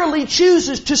voluntarily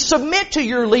chooses to submit to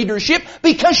your leadership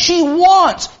because she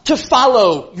wants to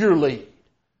follow your lead.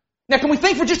 Now, can we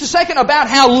think for just a second about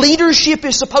how leadership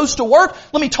is supposed to work?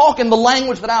 Let me talk in the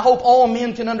language that I hope all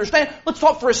men can understand. Let's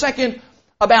talk for a second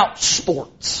about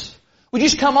sports. We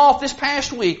just come off this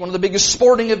past week, one of the biggest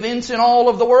sporting events in all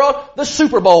of the world. The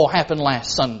Super Bowl happened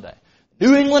last Sunday.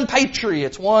 New England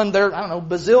Patriots won their,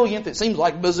 bazillionth, it seems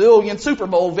like bazillionth Super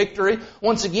Bowl victory.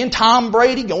 Once again, Tom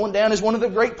Brady going down as one of the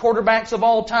great quarterbacks of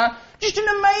all time. Just an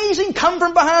amazing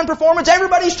come-from-behind performance.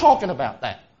 Everybody's talking about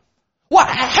that.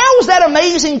 How is that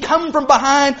amazing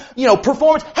come-from-behind,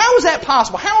 performance? How is that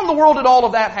possible? How in the world did all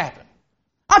of that happen?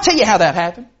 I'll tell you how that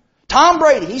happened. Tom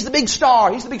Brady, he's the big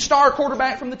star. He's the big star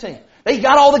quarterback from the team. They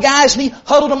got all the guys and he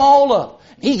huddled them all up.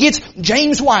 He gets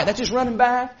James White, that's his running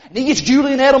back. And he gets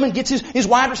Julian Edelman, gets his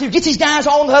wide receiver, gets these guys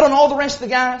all in the huddle and all the rest of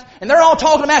the guys. And they're all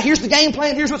talking about, here's the game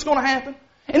plan, here's what's going to happen.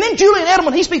 And then Julian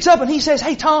Edelman, he speaks up and he says,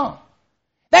 hey Tom,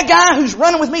 that guy who's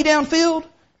running with me downfield,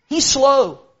 he's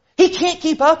slow. He can't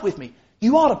keep up with me.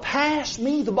 You ought to pass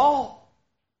me the ball.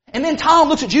 And then Tom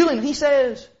looks at Julian and he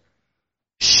says,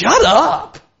 shut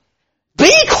up.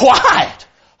 Be quiet.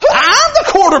 I'm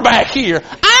the quarterback here.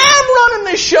 I'm running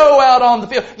this show out on the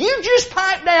field. You just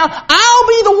pipe down. I'll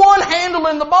be the one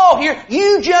handling the ball here.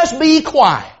 You just be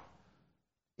quiet.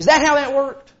 Is that how that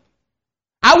worked?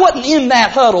 I wasn't in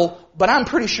that huddle, but I'm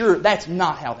pretty sure that's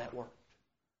not how that worked.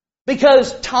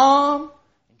 Because Tom,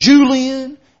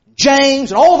 Julian,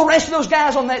 James, and all the rest of those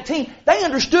guys on that team, they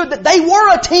understood that they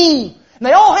were a team. And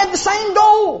they all had the same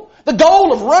goal. The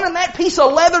goal of running that piece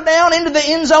of leather down into the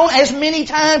end zone as many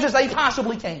times as they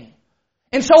possibly can.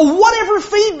 And so whatever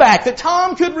feedback that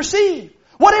Tom could receive,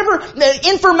 whatever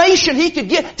information he could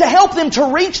get to help them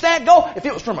to reach that goal, if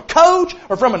it was from a coach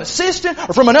or from an assistant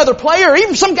or from another player or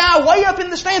even some guy way up in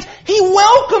the stands, he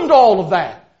welcomed all of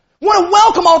that. Want to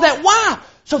welcome all that. Why?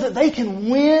 So that they can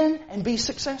win and be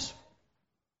successful.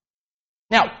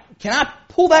 Now, can I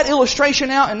pull that illustration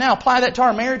out and now apply that to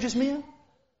our marriages, men?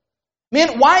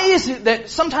 Men, why is it that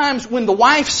sometimes when the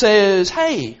wife says,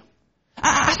 hey,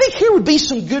 I think here would be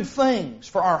some good things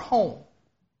for our home.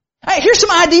 Hey, here's some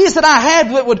ideas that I had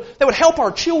that would help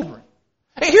our children.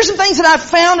 Hey, here's some things that I've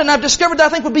found and I've discovered that I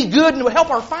think would be good and would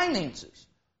help our finances.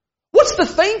 What's the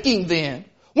thinking then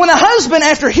When a husband,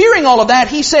 after hearing all of that,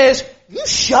 he says, you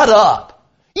shut up.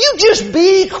 You just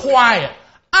be quiet.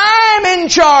 I'm in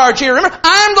charge here. Remember,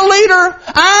 I'm the leader.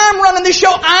 I'm running this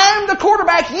show. I'm the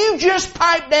quarterback. You just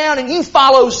pipe down and you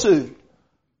follow suit.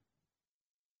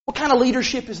 What kind of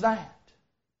leadership is that?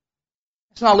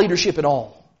 It's not leadership at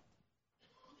all.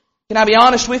 Can I be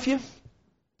honest with you?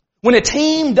 When a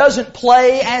team doesn't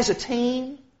play as a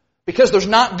team because there's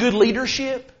not good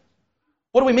leadership,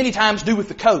 what do we many times do with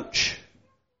the coach?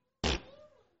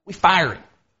 We fire him.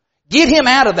 Get him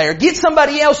out of there. Get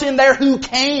somebody else in there who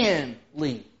can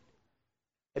lead.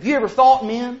 Have you ever thought,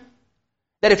 men,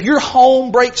 that if your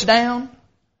home breaks down,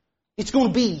 it's going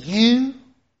to be you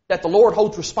that the Lord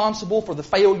holds responsible for the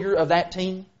failure of that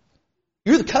team?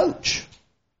 You're the coach.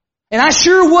 And I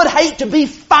sure would hate to be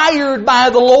fired by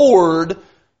the Lord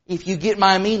if you get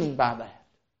my meaning by that.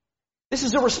 This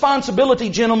is a responsibility,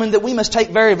 gentlemen, that we must take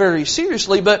very, very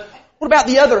seriously. But what about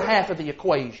the other half of the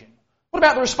equation? What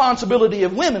about the responsibility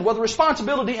of women? Well, the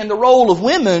responsibility and the role of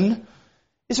women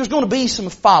is there's going to be some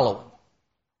following.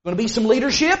 There's going to be some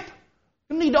leadership. There's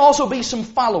going to need to also be some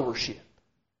followership.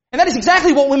 And that is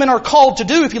exactly what women are called to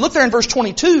do. If you look there in verse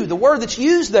 22, the word that's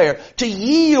used there, to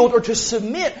yield or to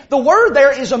submit, the word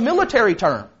there is a military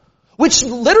term, which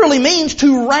literally means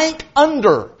to rank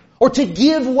under or to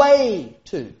give way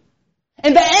to.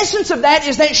 And the essence of that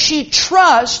is that she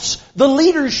trusts the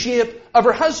leadership of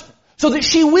her husband, so that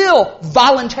she will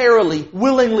voluntarily,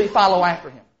 willingly follow after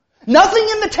him. Nothing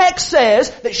in the text says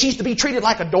that she's to be treated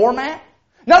like a doormat.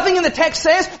 Nothing in the text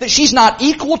says that she's not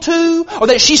equal to, or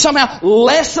that she's somehow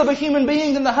less of a human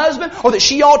being than the husband, or that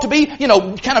she ought to be,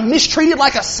 kind of mistreated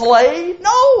like a slave.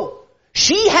 No!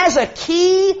 She has a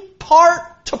key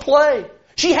part to play.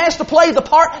 She has to play the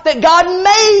part that God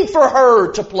made for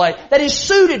her to play, that is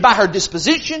suited by her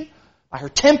disposition, by her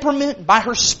temperament, by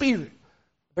her spirit.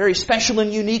 A very special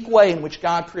and unique way in which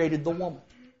God created the woman.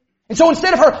 And so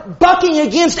instead of her bucking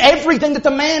against everything that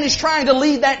the man is trying to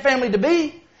lead that family to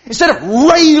be, instead of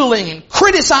railing and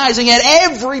criticizing at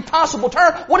every possible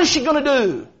turn, what is she going to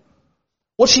do?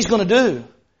 What she's going to do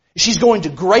is she's going to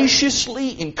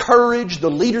graciously encourage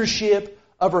the leadership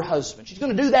of her husband. She's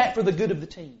going to do that for the good of the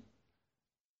team.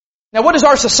 Now, what does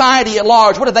our society at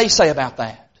large, what do they say about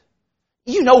that?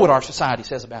 You know what our society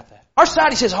says about that. Our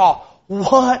society says,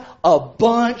 what a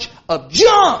bunch of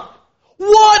junk!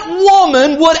 What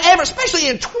woman would ever, especially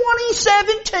in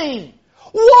 2017,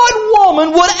 what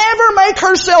woman would ever make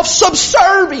herself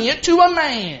subservient to a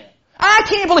man? I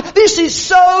can't believe, this is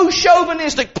so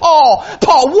chauvinistic. Paul,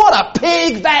 what a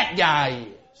pig that guy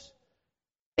is.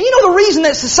 And you know the reason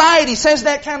that society says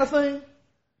that kind of thing?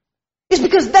 Is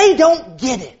because they don't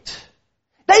get it.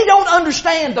 They don't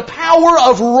understand the power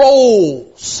of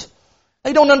roles.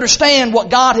 They don't understand what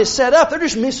God has set up. They're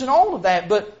just missing all of that.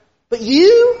 But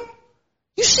you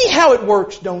see how it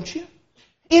works, don't you?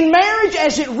 In marriage,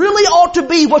 as it really ought to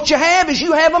be, what you have is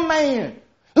you have a man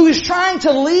who is trying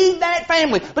to lead that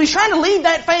family. But he's trying to lead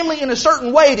that family in a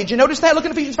certain way. Did you notice that? Look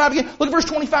at Ephesians 5 again. Look at verse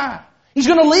 25. He's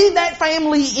going to lead that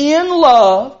family in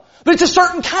love, but it's a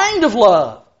certain kind of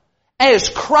love. As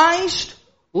Christ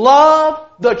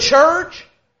loved the church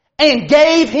and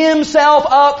gave Himself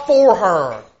up for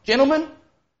her. Gentlemen,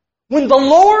 when the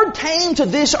Lord came to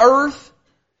this earth,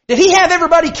 did He have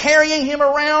everybody carrying Him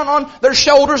around on their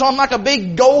shoulders on like a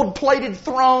big gold-plated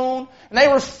throne? And they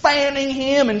were fanning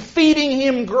Him and feeding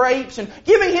Him grapes and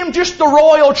giving Him just the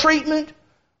royal treatment?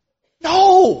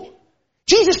 No!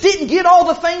 Jesus didn't get all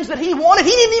the things that He wanted.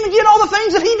 He didn't even get all the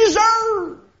things that He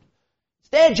deserved.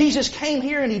 Instead, Jesus came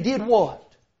here and He did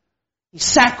what? He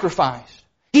sacrificed.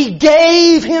 He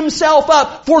gave Himself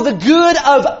up for the good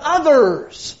of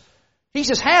others.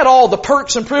 Jesus had all the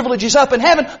perks and privileges up in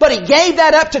heaven, but He gave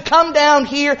that up to come down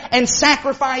here and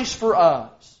sacrifice for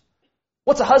us.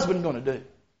 What's a husband going to do?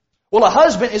 Well, a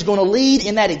husband is going to lead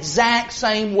in that exact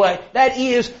same way. That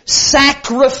is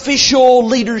sacrificial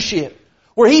leadership,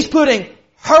 where he's putting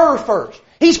her first.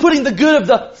 He's putting the good of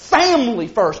the family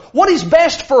first. What is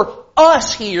best for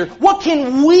us here? What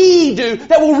can we do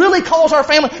that will really cause our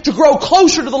family to grow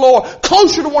closer to the Lord,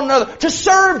 closer to one another, to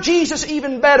serve Jesus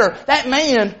even better? That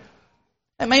man's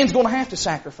going to have to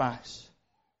sacrifice.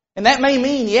 And that may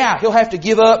mean, he'll have to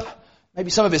give up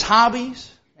maybe some of his hobbies,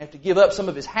 have to give up some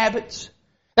of his habits.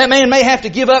 That man may have to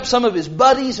give up some of his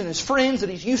buddies and his friends that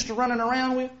he's used to running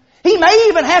around with. He may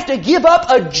even have to give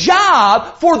up a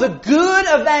job for the good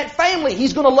of that family.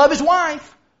 He's going to love his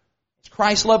wife as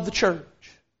Christ loved the church.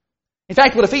 In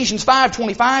fact, what Ephesians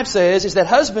 5:25 says is that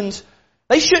husbands,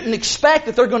 they shouldn't expect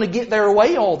that they're going to get their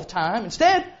way all the time.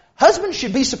 Instead, husbands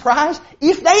should be surprised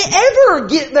if they ever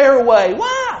get their way.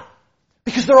 Why?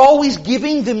 Because they're always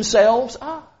giving themselves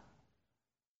up.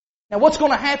 Now what's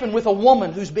going to happen with a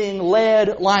woman who's being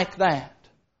led like that?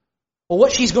 Well,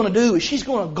 what she's going to do is she's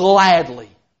going to gladly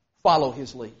follow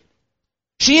his lead.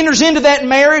 She enters into that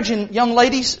marriage, and young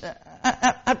ladies,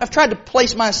 I've tried to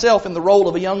place myself in the role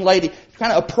of a young lady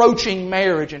kind of approaching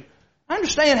marriage, and I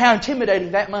understand how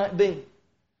intimidating that might be.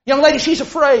 Young lady, she's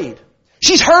afraid.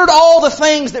 She's heard all the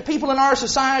things that people in our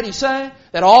society say,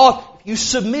 that if you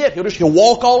submit, he'll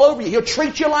walk all over you. He'll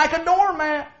treat you like a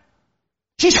doormat.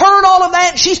 She's heard all of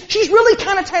that. She's really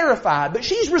kind of terrified, but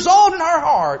she's resolved in her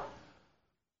heart,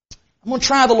 I'm going to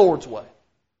try the Lord's way.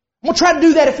 I'm going to try to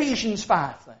do that Ephesians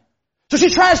 5 thing. So she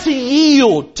tries to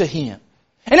yield to Him.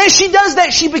 And as she does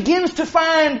that, she begins to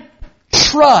find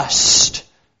trust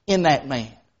in that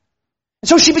man. And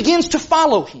so she begins to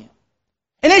follow Him.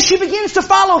 And as she begins to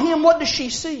follow Him, what does she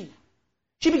see?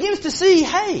 She begins to see,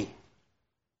 hey,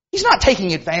 he's not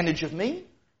taking advantage of me.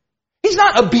 He's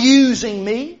not abusing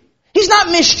me. He's not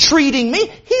mistreating me.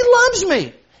 He loves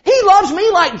me. He loves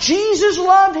me like Jesus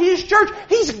loved His church.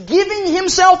 He's giving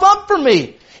Himself up for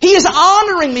me. He is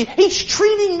honoring me. He's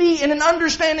treating me in an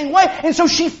understanding way. And so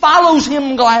she follows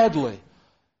Him gladly.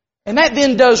 And that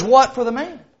then does what for the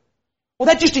man? Well,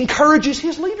 that just encourages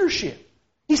his leadership.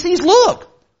 He sees, look,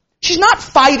 she's not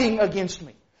fighting against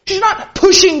me. She's not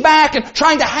pushing back and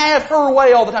trying to have her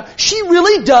way all the time. She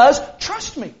really does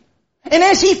trust me. And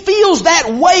as he feels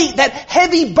that weight, that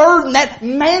heavy burden, that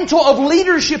mantle of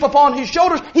leadership upon his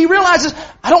shoulders, he realizes,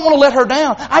 I don't want to let her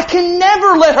down. I can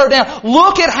never let her down.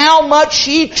 Look at how much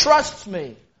she trusts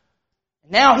me.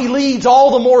 Now he leads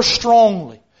all the more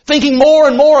strongly, thinking more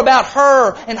and more about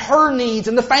her and her needs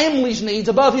and the family's needs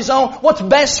above his own, what's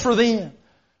best for them.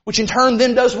 Which in turn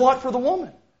then does what for the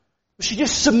woman? She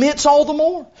just submits all the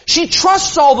more. She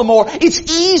trusts all the more. It's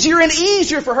easier and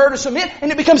easier for her to submit,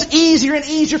 and it becomes easier and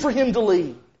easier for him to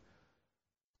lead.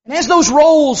 And as those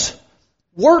roles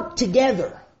work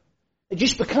together, they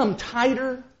just become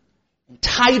tighter and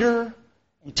tighter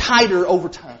and tighter over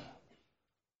time.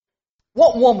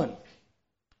 What woman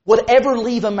would ever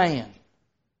leave a man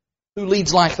who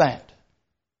leads like that?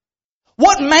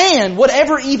 What man would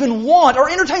ever even want or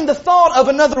entertain the thought of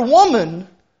another woman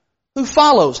who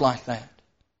follows like that?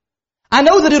 I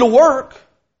know that it'll work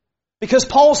because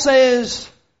Paul says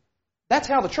that's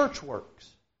how the church works.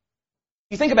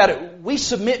 You think about it, we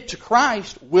submit to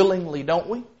Christ willingly, don't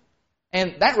we?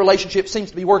 And that relationship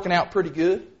seems to be working out pretty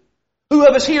good. Who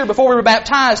of us here before we were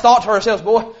baptized thought to ourselves,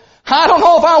 boy, I don't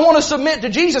know if I want to submit to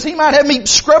Jesus. He might have me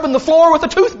scrubbing the floor with a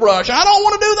toothbrush. I don't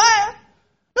want to do that.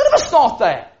 None of us thought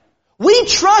that. We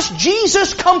trust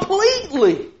Jesus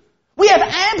completely. We have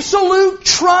absolute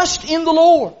trust in the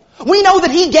Lord. We know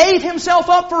that He gave Himself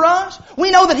up for us.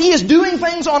 We know that He is doing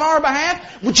things on our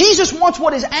behalf. Jesus wants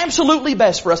what is absolutely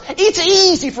best for us. It's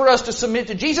easy for us to submit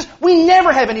to Jesus. We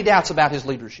never have any doubts about His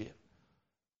leadership.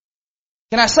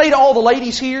 Can I say to all the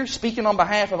ladies here, speaking on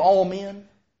behalf of all men,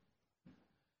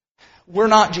 we're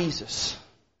not Jesus.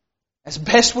 As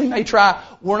best we may try,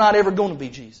 we're not ever going to be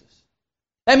Jesus.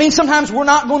 That means sometimes we're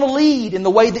not going to lead in the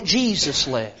way that Jesus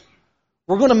led.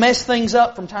 We're going to mess things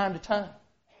up from time to time.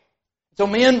 So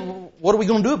men, what are we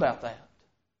going to do about that?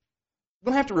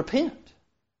 We're going to have to repent.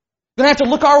 We're going to have to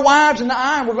look our wives in the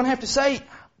eye and we're going to have to say,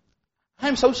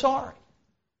 I'm so sorry.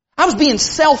 I was being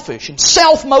selfish and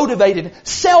self-motivated,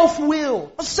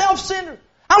 self-willed, self-centered.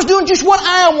 I was doing just what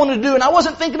I wanted to do and I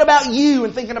wasn't thinking about you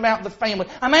and thinking about the family.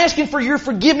 I'm asking for your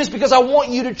forgiveness because I want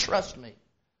you to trust me.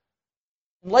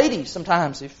 And ladies,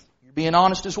 sometimes, if you're being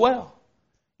honest as well,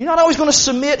 you're not always going to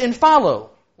submit and follow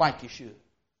like you should.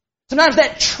 Sometimes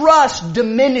that trust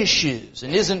diminishes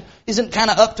and isn't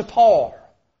kind of up to par.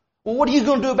 Well, what are you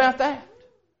going to do about that?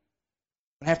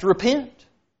 You're going to have to repent.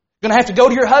 You're going to have to go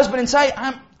to your husband and say,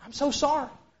 I'm so sorry.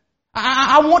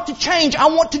 I want to change. I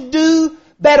want to do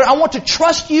better. I want to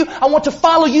trust you. I want to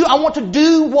follow you. I want to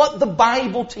do what the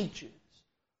Bible teaches.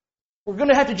 We're going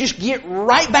to have to just get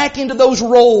right back into those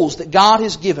roles that God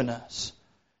has given us.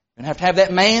 We're going to have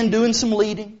that man doing some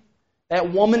leading,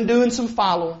 that woman doing some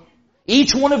following.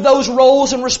 Each one of those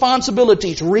roles and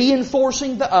responsibilities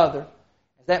reinforcing the other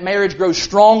as that marriage grows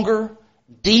stronger,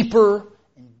 deeper,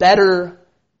 and better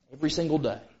every single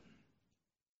day.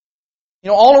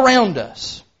 You know, all around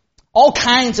us, all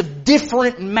kinds of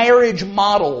different marriage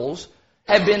models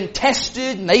have been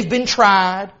tested and they've been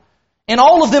tried. And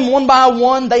all of them, one by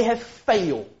one, they have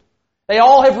failed. They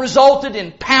all have resulted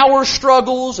in power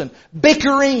struggles and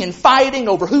bickering and fighting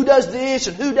over who does this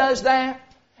and who does that.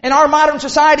 And our modern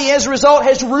society, as a result,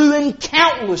 has ruined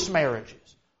countless marriages.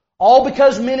 All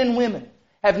because men and women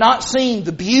have not seen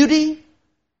the beauty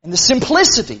and the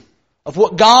simplicity of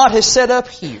what God has set up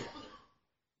here.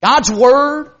 God's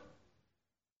Word,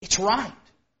 it's right.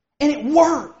 And it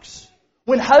works.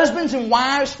 When husbands and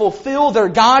wives fulfill their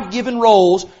God-given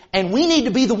roles, and we need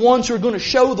to be the ones who are going to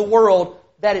show the world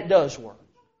that it does work.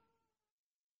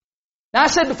 Now, I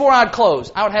said before I'd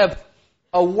close, I would have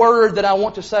a word that I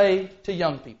want to say to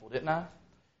young people, didn't I?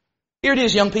 Here it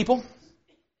is, young people.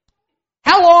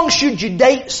 How long should you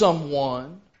date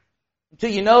someone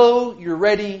until you know you're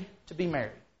ready to be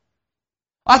married?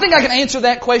 I think I can answer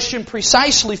that question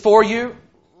precisely for you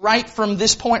right from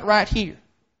this point right here.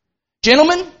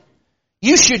 Gentlemen,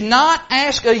 you should not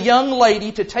ask a young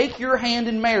lady to take your hand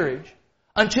in marriage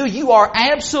until you are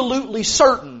absolutely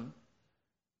certain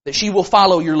that she will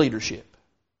follow your leadership.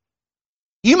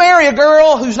 You marry a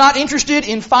girl who's not interested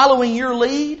in following your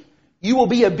lead, you will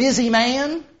be a busy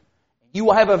man. You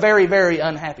will have a very, very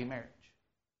unhappy marriage.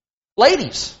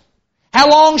 Ladies, how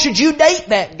long should you date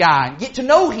that guy and get to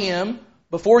know him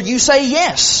before you say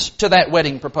yes to that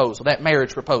wedding proposal, that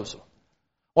marriage proposal?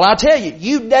 Well, I'll tell you,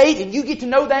 you date and you get to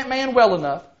know that man well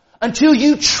enough until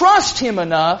you trust him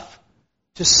enough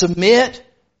to submit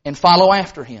and follow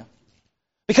after him.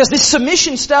 Because this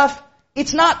submission stuff,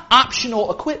 it's not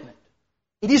optional equipment.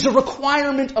 It is a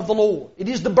requirement of the Lord. It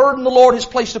is the burden the Lord has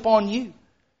placed upon you.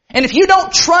 And if you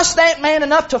don't trust that man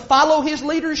enough to follow his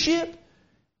leadership,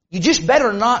 you just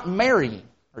better not marry him.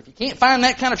 Or if you can't find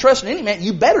that kind of trust in any man,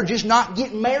 you better just not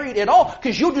get married at all,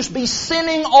 because you'll just be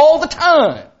sinning all the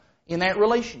time in that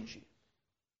relationship.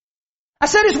 I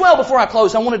said as well before I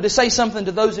close, I wanted to say something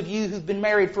to those of you who've been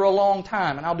married for a long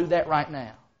time, and I'll do that right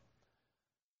now.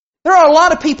 There are a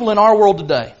lot of people in our world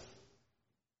today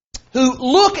who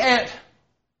look at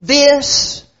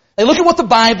this, they look at what the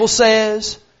Bible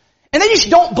says, and they just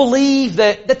don't believe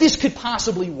that this could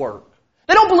possibly work.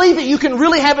 They don't believe that you can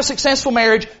really have a successful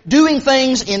marriage doing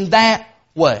things in that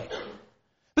way.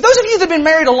 But those of you that have been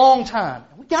married a long time,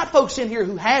 we've got folks in here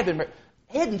who have been married.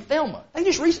 Ed and Thelma, they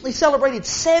just recently celebrated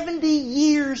 70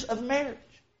 years of marriage.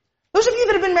 Those of you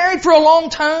that have been married for a long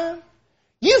time,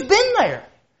 you've been there.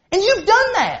 And you've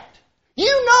done that.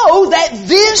 You know that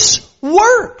this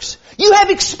works. You have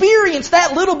experienced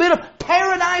that little bit of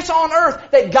paradise on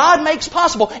earth that God makes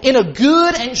possible in a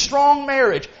good and strong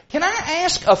marriage. Can I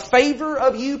ask a favor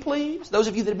of you, please? Those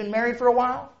of you that have been married for a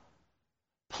while?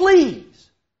 Please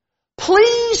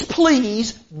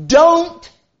don't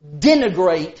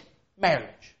denigrate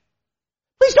marriage.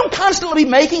 Please don't constantly be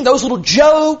making those little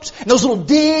jokes and those little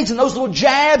digs and those little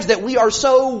jabs that we are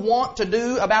so wont to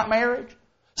do about marriage.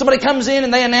 Somebody comes in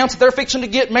and they announce that they're fixing to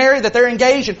get married, that they're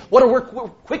engaged, and we're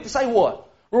quick to say what?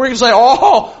 We're going to say,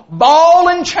 oh, ball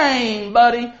and chain,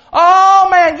 buddy. Oh,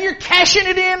 man, you're cashing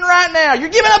it in right now. You're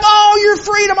giving up all your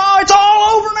freedom. Oh, it's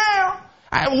all over now.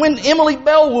 When Emily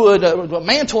Bellwood,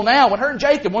 Mantle now, when her and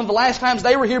Jacob, one of the last times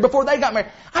they were here before they got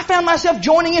married, I found myself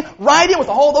joining in right in with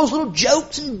all those little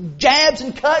jokes and jabs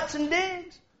and cuts and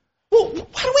digs. Well,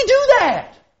 why do we do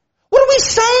that? What are we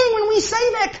saying when we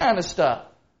say that kind of stuff?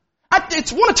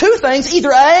 It's one of two things.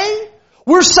 Either A,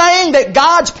 we're saying that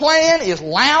God's plan is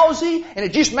lousy and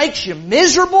it just makes you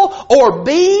miserable, or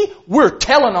B, we're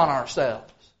telling on ourselves.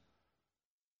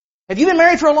 Have you been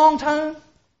married for a long time?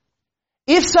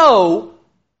 If so,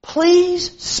 please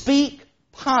speak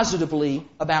positively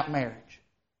about marriage.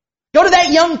 Go to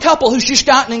that young couple who's just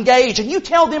gotten engaged and you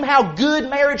tell them how good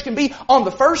marriage can be on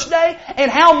the first day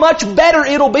and how much better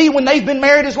it'll be when they've been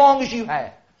married as long as you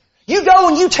have. You go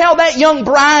and you tell that young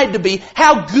bride to be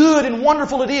how good and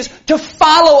wonderful it is to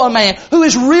follow a man who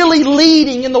is really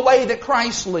leading in the way that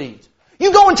Christ leads.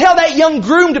 You go and tell that young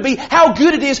groom to be how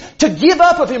good it is to give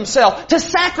up of himself, to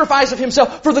sacrifice of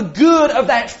himself for the good of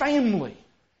that family.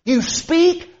 You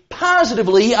speak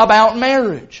positively about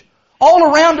marriage.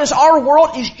 All around us, our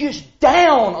world is just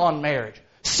down on marriage.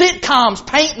 Sitcoms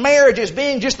paint marriage as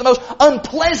being just the most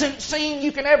unpleasant scene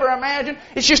you can ever imagine.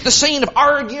 It's just the scene of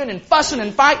arguing and fussing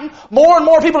and fighting. More and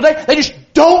more people today, they just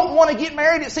don't want to get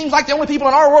married. It seems like the only people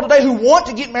in our world today who want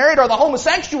to get married are the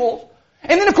homosexuals.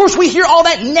 And then, of course, we hear all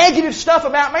that negative stuff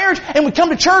about marriage, and we come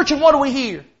to church, and what do we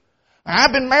hear?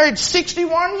 I've been married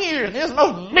 61 years. This is the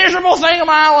most miserable thing of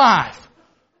my life.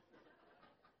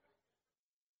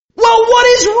 Well, what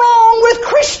is wrong with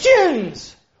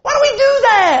Christians? Why do we do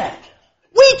that?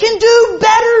 We can do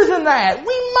better than that.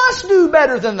 We must do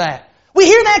better than that. We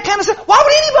hear that kind of stuff. Why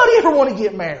would anybody ever want to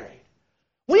get married?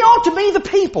 We ought to be the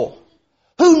people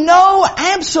who know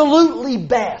absolutely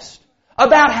best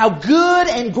about how good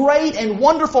and great and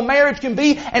wonderful marriage can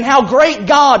be and how great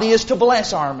God is to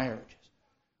bless our marriages.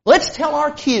 Let's tell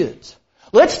our kids,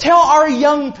 let's tell our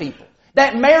young people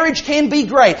that marriage can be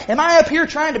great. Am I up here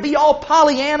trying to be all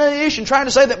Pollyanna-ish and trying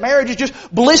to say that marriage is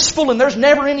just blissful and there's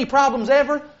never any problems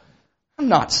ever? I'm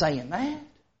not saying that.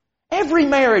 Every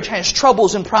marriage has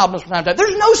troubles and problems from time to time.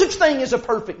 There's no such thing as a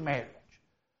perfect marriage.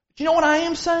 But you know what I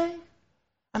am saying?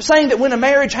 I'm saying that when a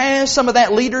marriage has some of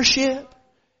that leadership,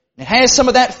 it has some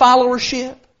of that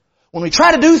followership, when we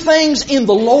try to do things in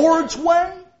the Lord's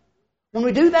way, when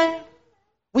we do that,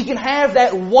 we can have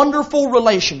that wonderful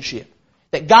relationship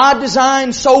that God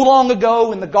designed so long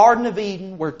ago in the Garden of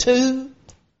Eden, where two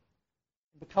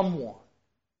become one.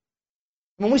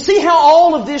 When we see how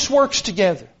all of this works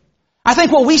together, I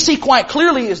think what we see quite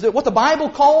clearly is that what the Bible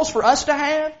calls for us to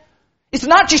have is to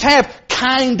not just have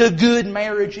kind of good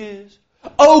marriages,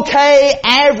 okay,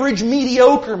 average,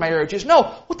 mediocre marriages. No,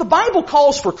 what the Bible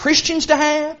calls for Christians to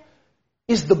have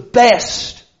is the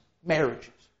best marriages.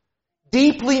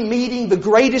 Deeply meeting the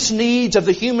greatest needs of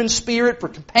the human spirit for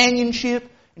companionship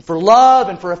and for love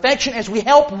and for affection as we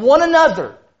help one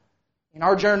another in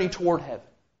our journey toward heaven.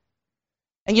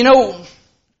 And you know,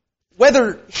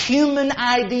 whether human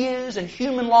ideas and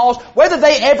human laws, whether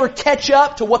they ever catch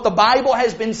up to what the Bible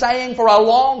has been saying for a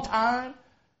long time,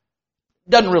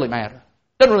 doesn't really matter.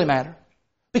 Doesn't really matter.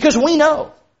 Because we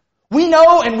know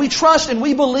and we trust and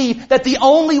we believe that the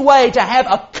only way to have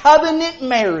a covenant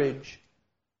marriage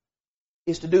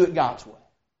is to do it God's way.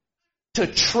 To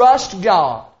trust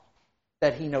God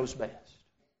that He knows best.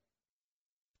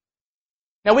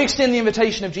 Now we extend the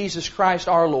invitation of Jesus Christ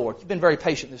our Lord. You've been very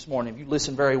patient this morning. You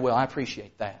listened very well. I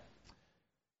appreciate that.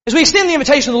 As we extend the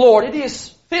invitation of the Lord, it is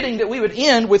fitting that we would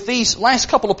end with these last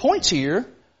couple of points here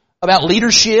about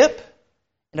leadership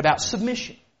and about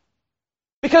submission.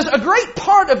 Because a great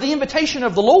part of the invitation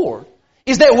of the Lord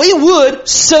is that we would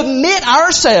submit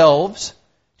ourselves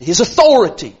to His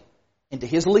authority and to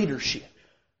His leadership.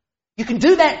 You can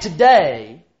do that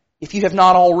today if you have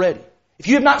not already. If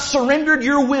you have not surrendered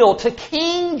your will to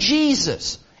King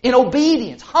Jesus in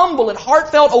obedience, humble and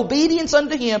heartfelt obedience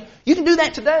unto Him, you can do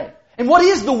that today. And what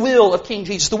is the will of King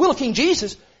Jesus? The will of King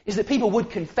Jesus is that people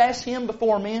would confess Him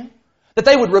before men, that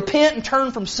they would repent and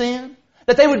turn from sin,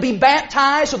 that they would be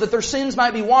baptized so that their sins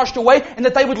might be washed away, and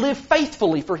that they would live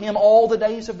faithfully for Him all the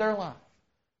days of their life.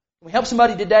 Can we help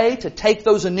somebody today to take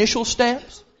those initial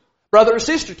steps? Brother or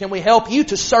sister, can we help you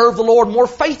to serve the Lord more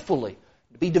faithfully,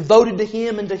 to be devoted to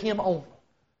Him and to Him only?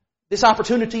 This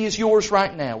opportunity is yours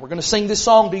right now. We're going to sing this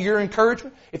song to your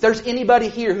encouragement. If there's anybody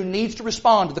here who needs to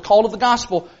respond to the call of the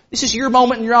gospel, this is your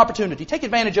moment and your opportunity. Take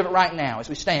advantage of it right now as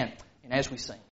we stand and as we sing.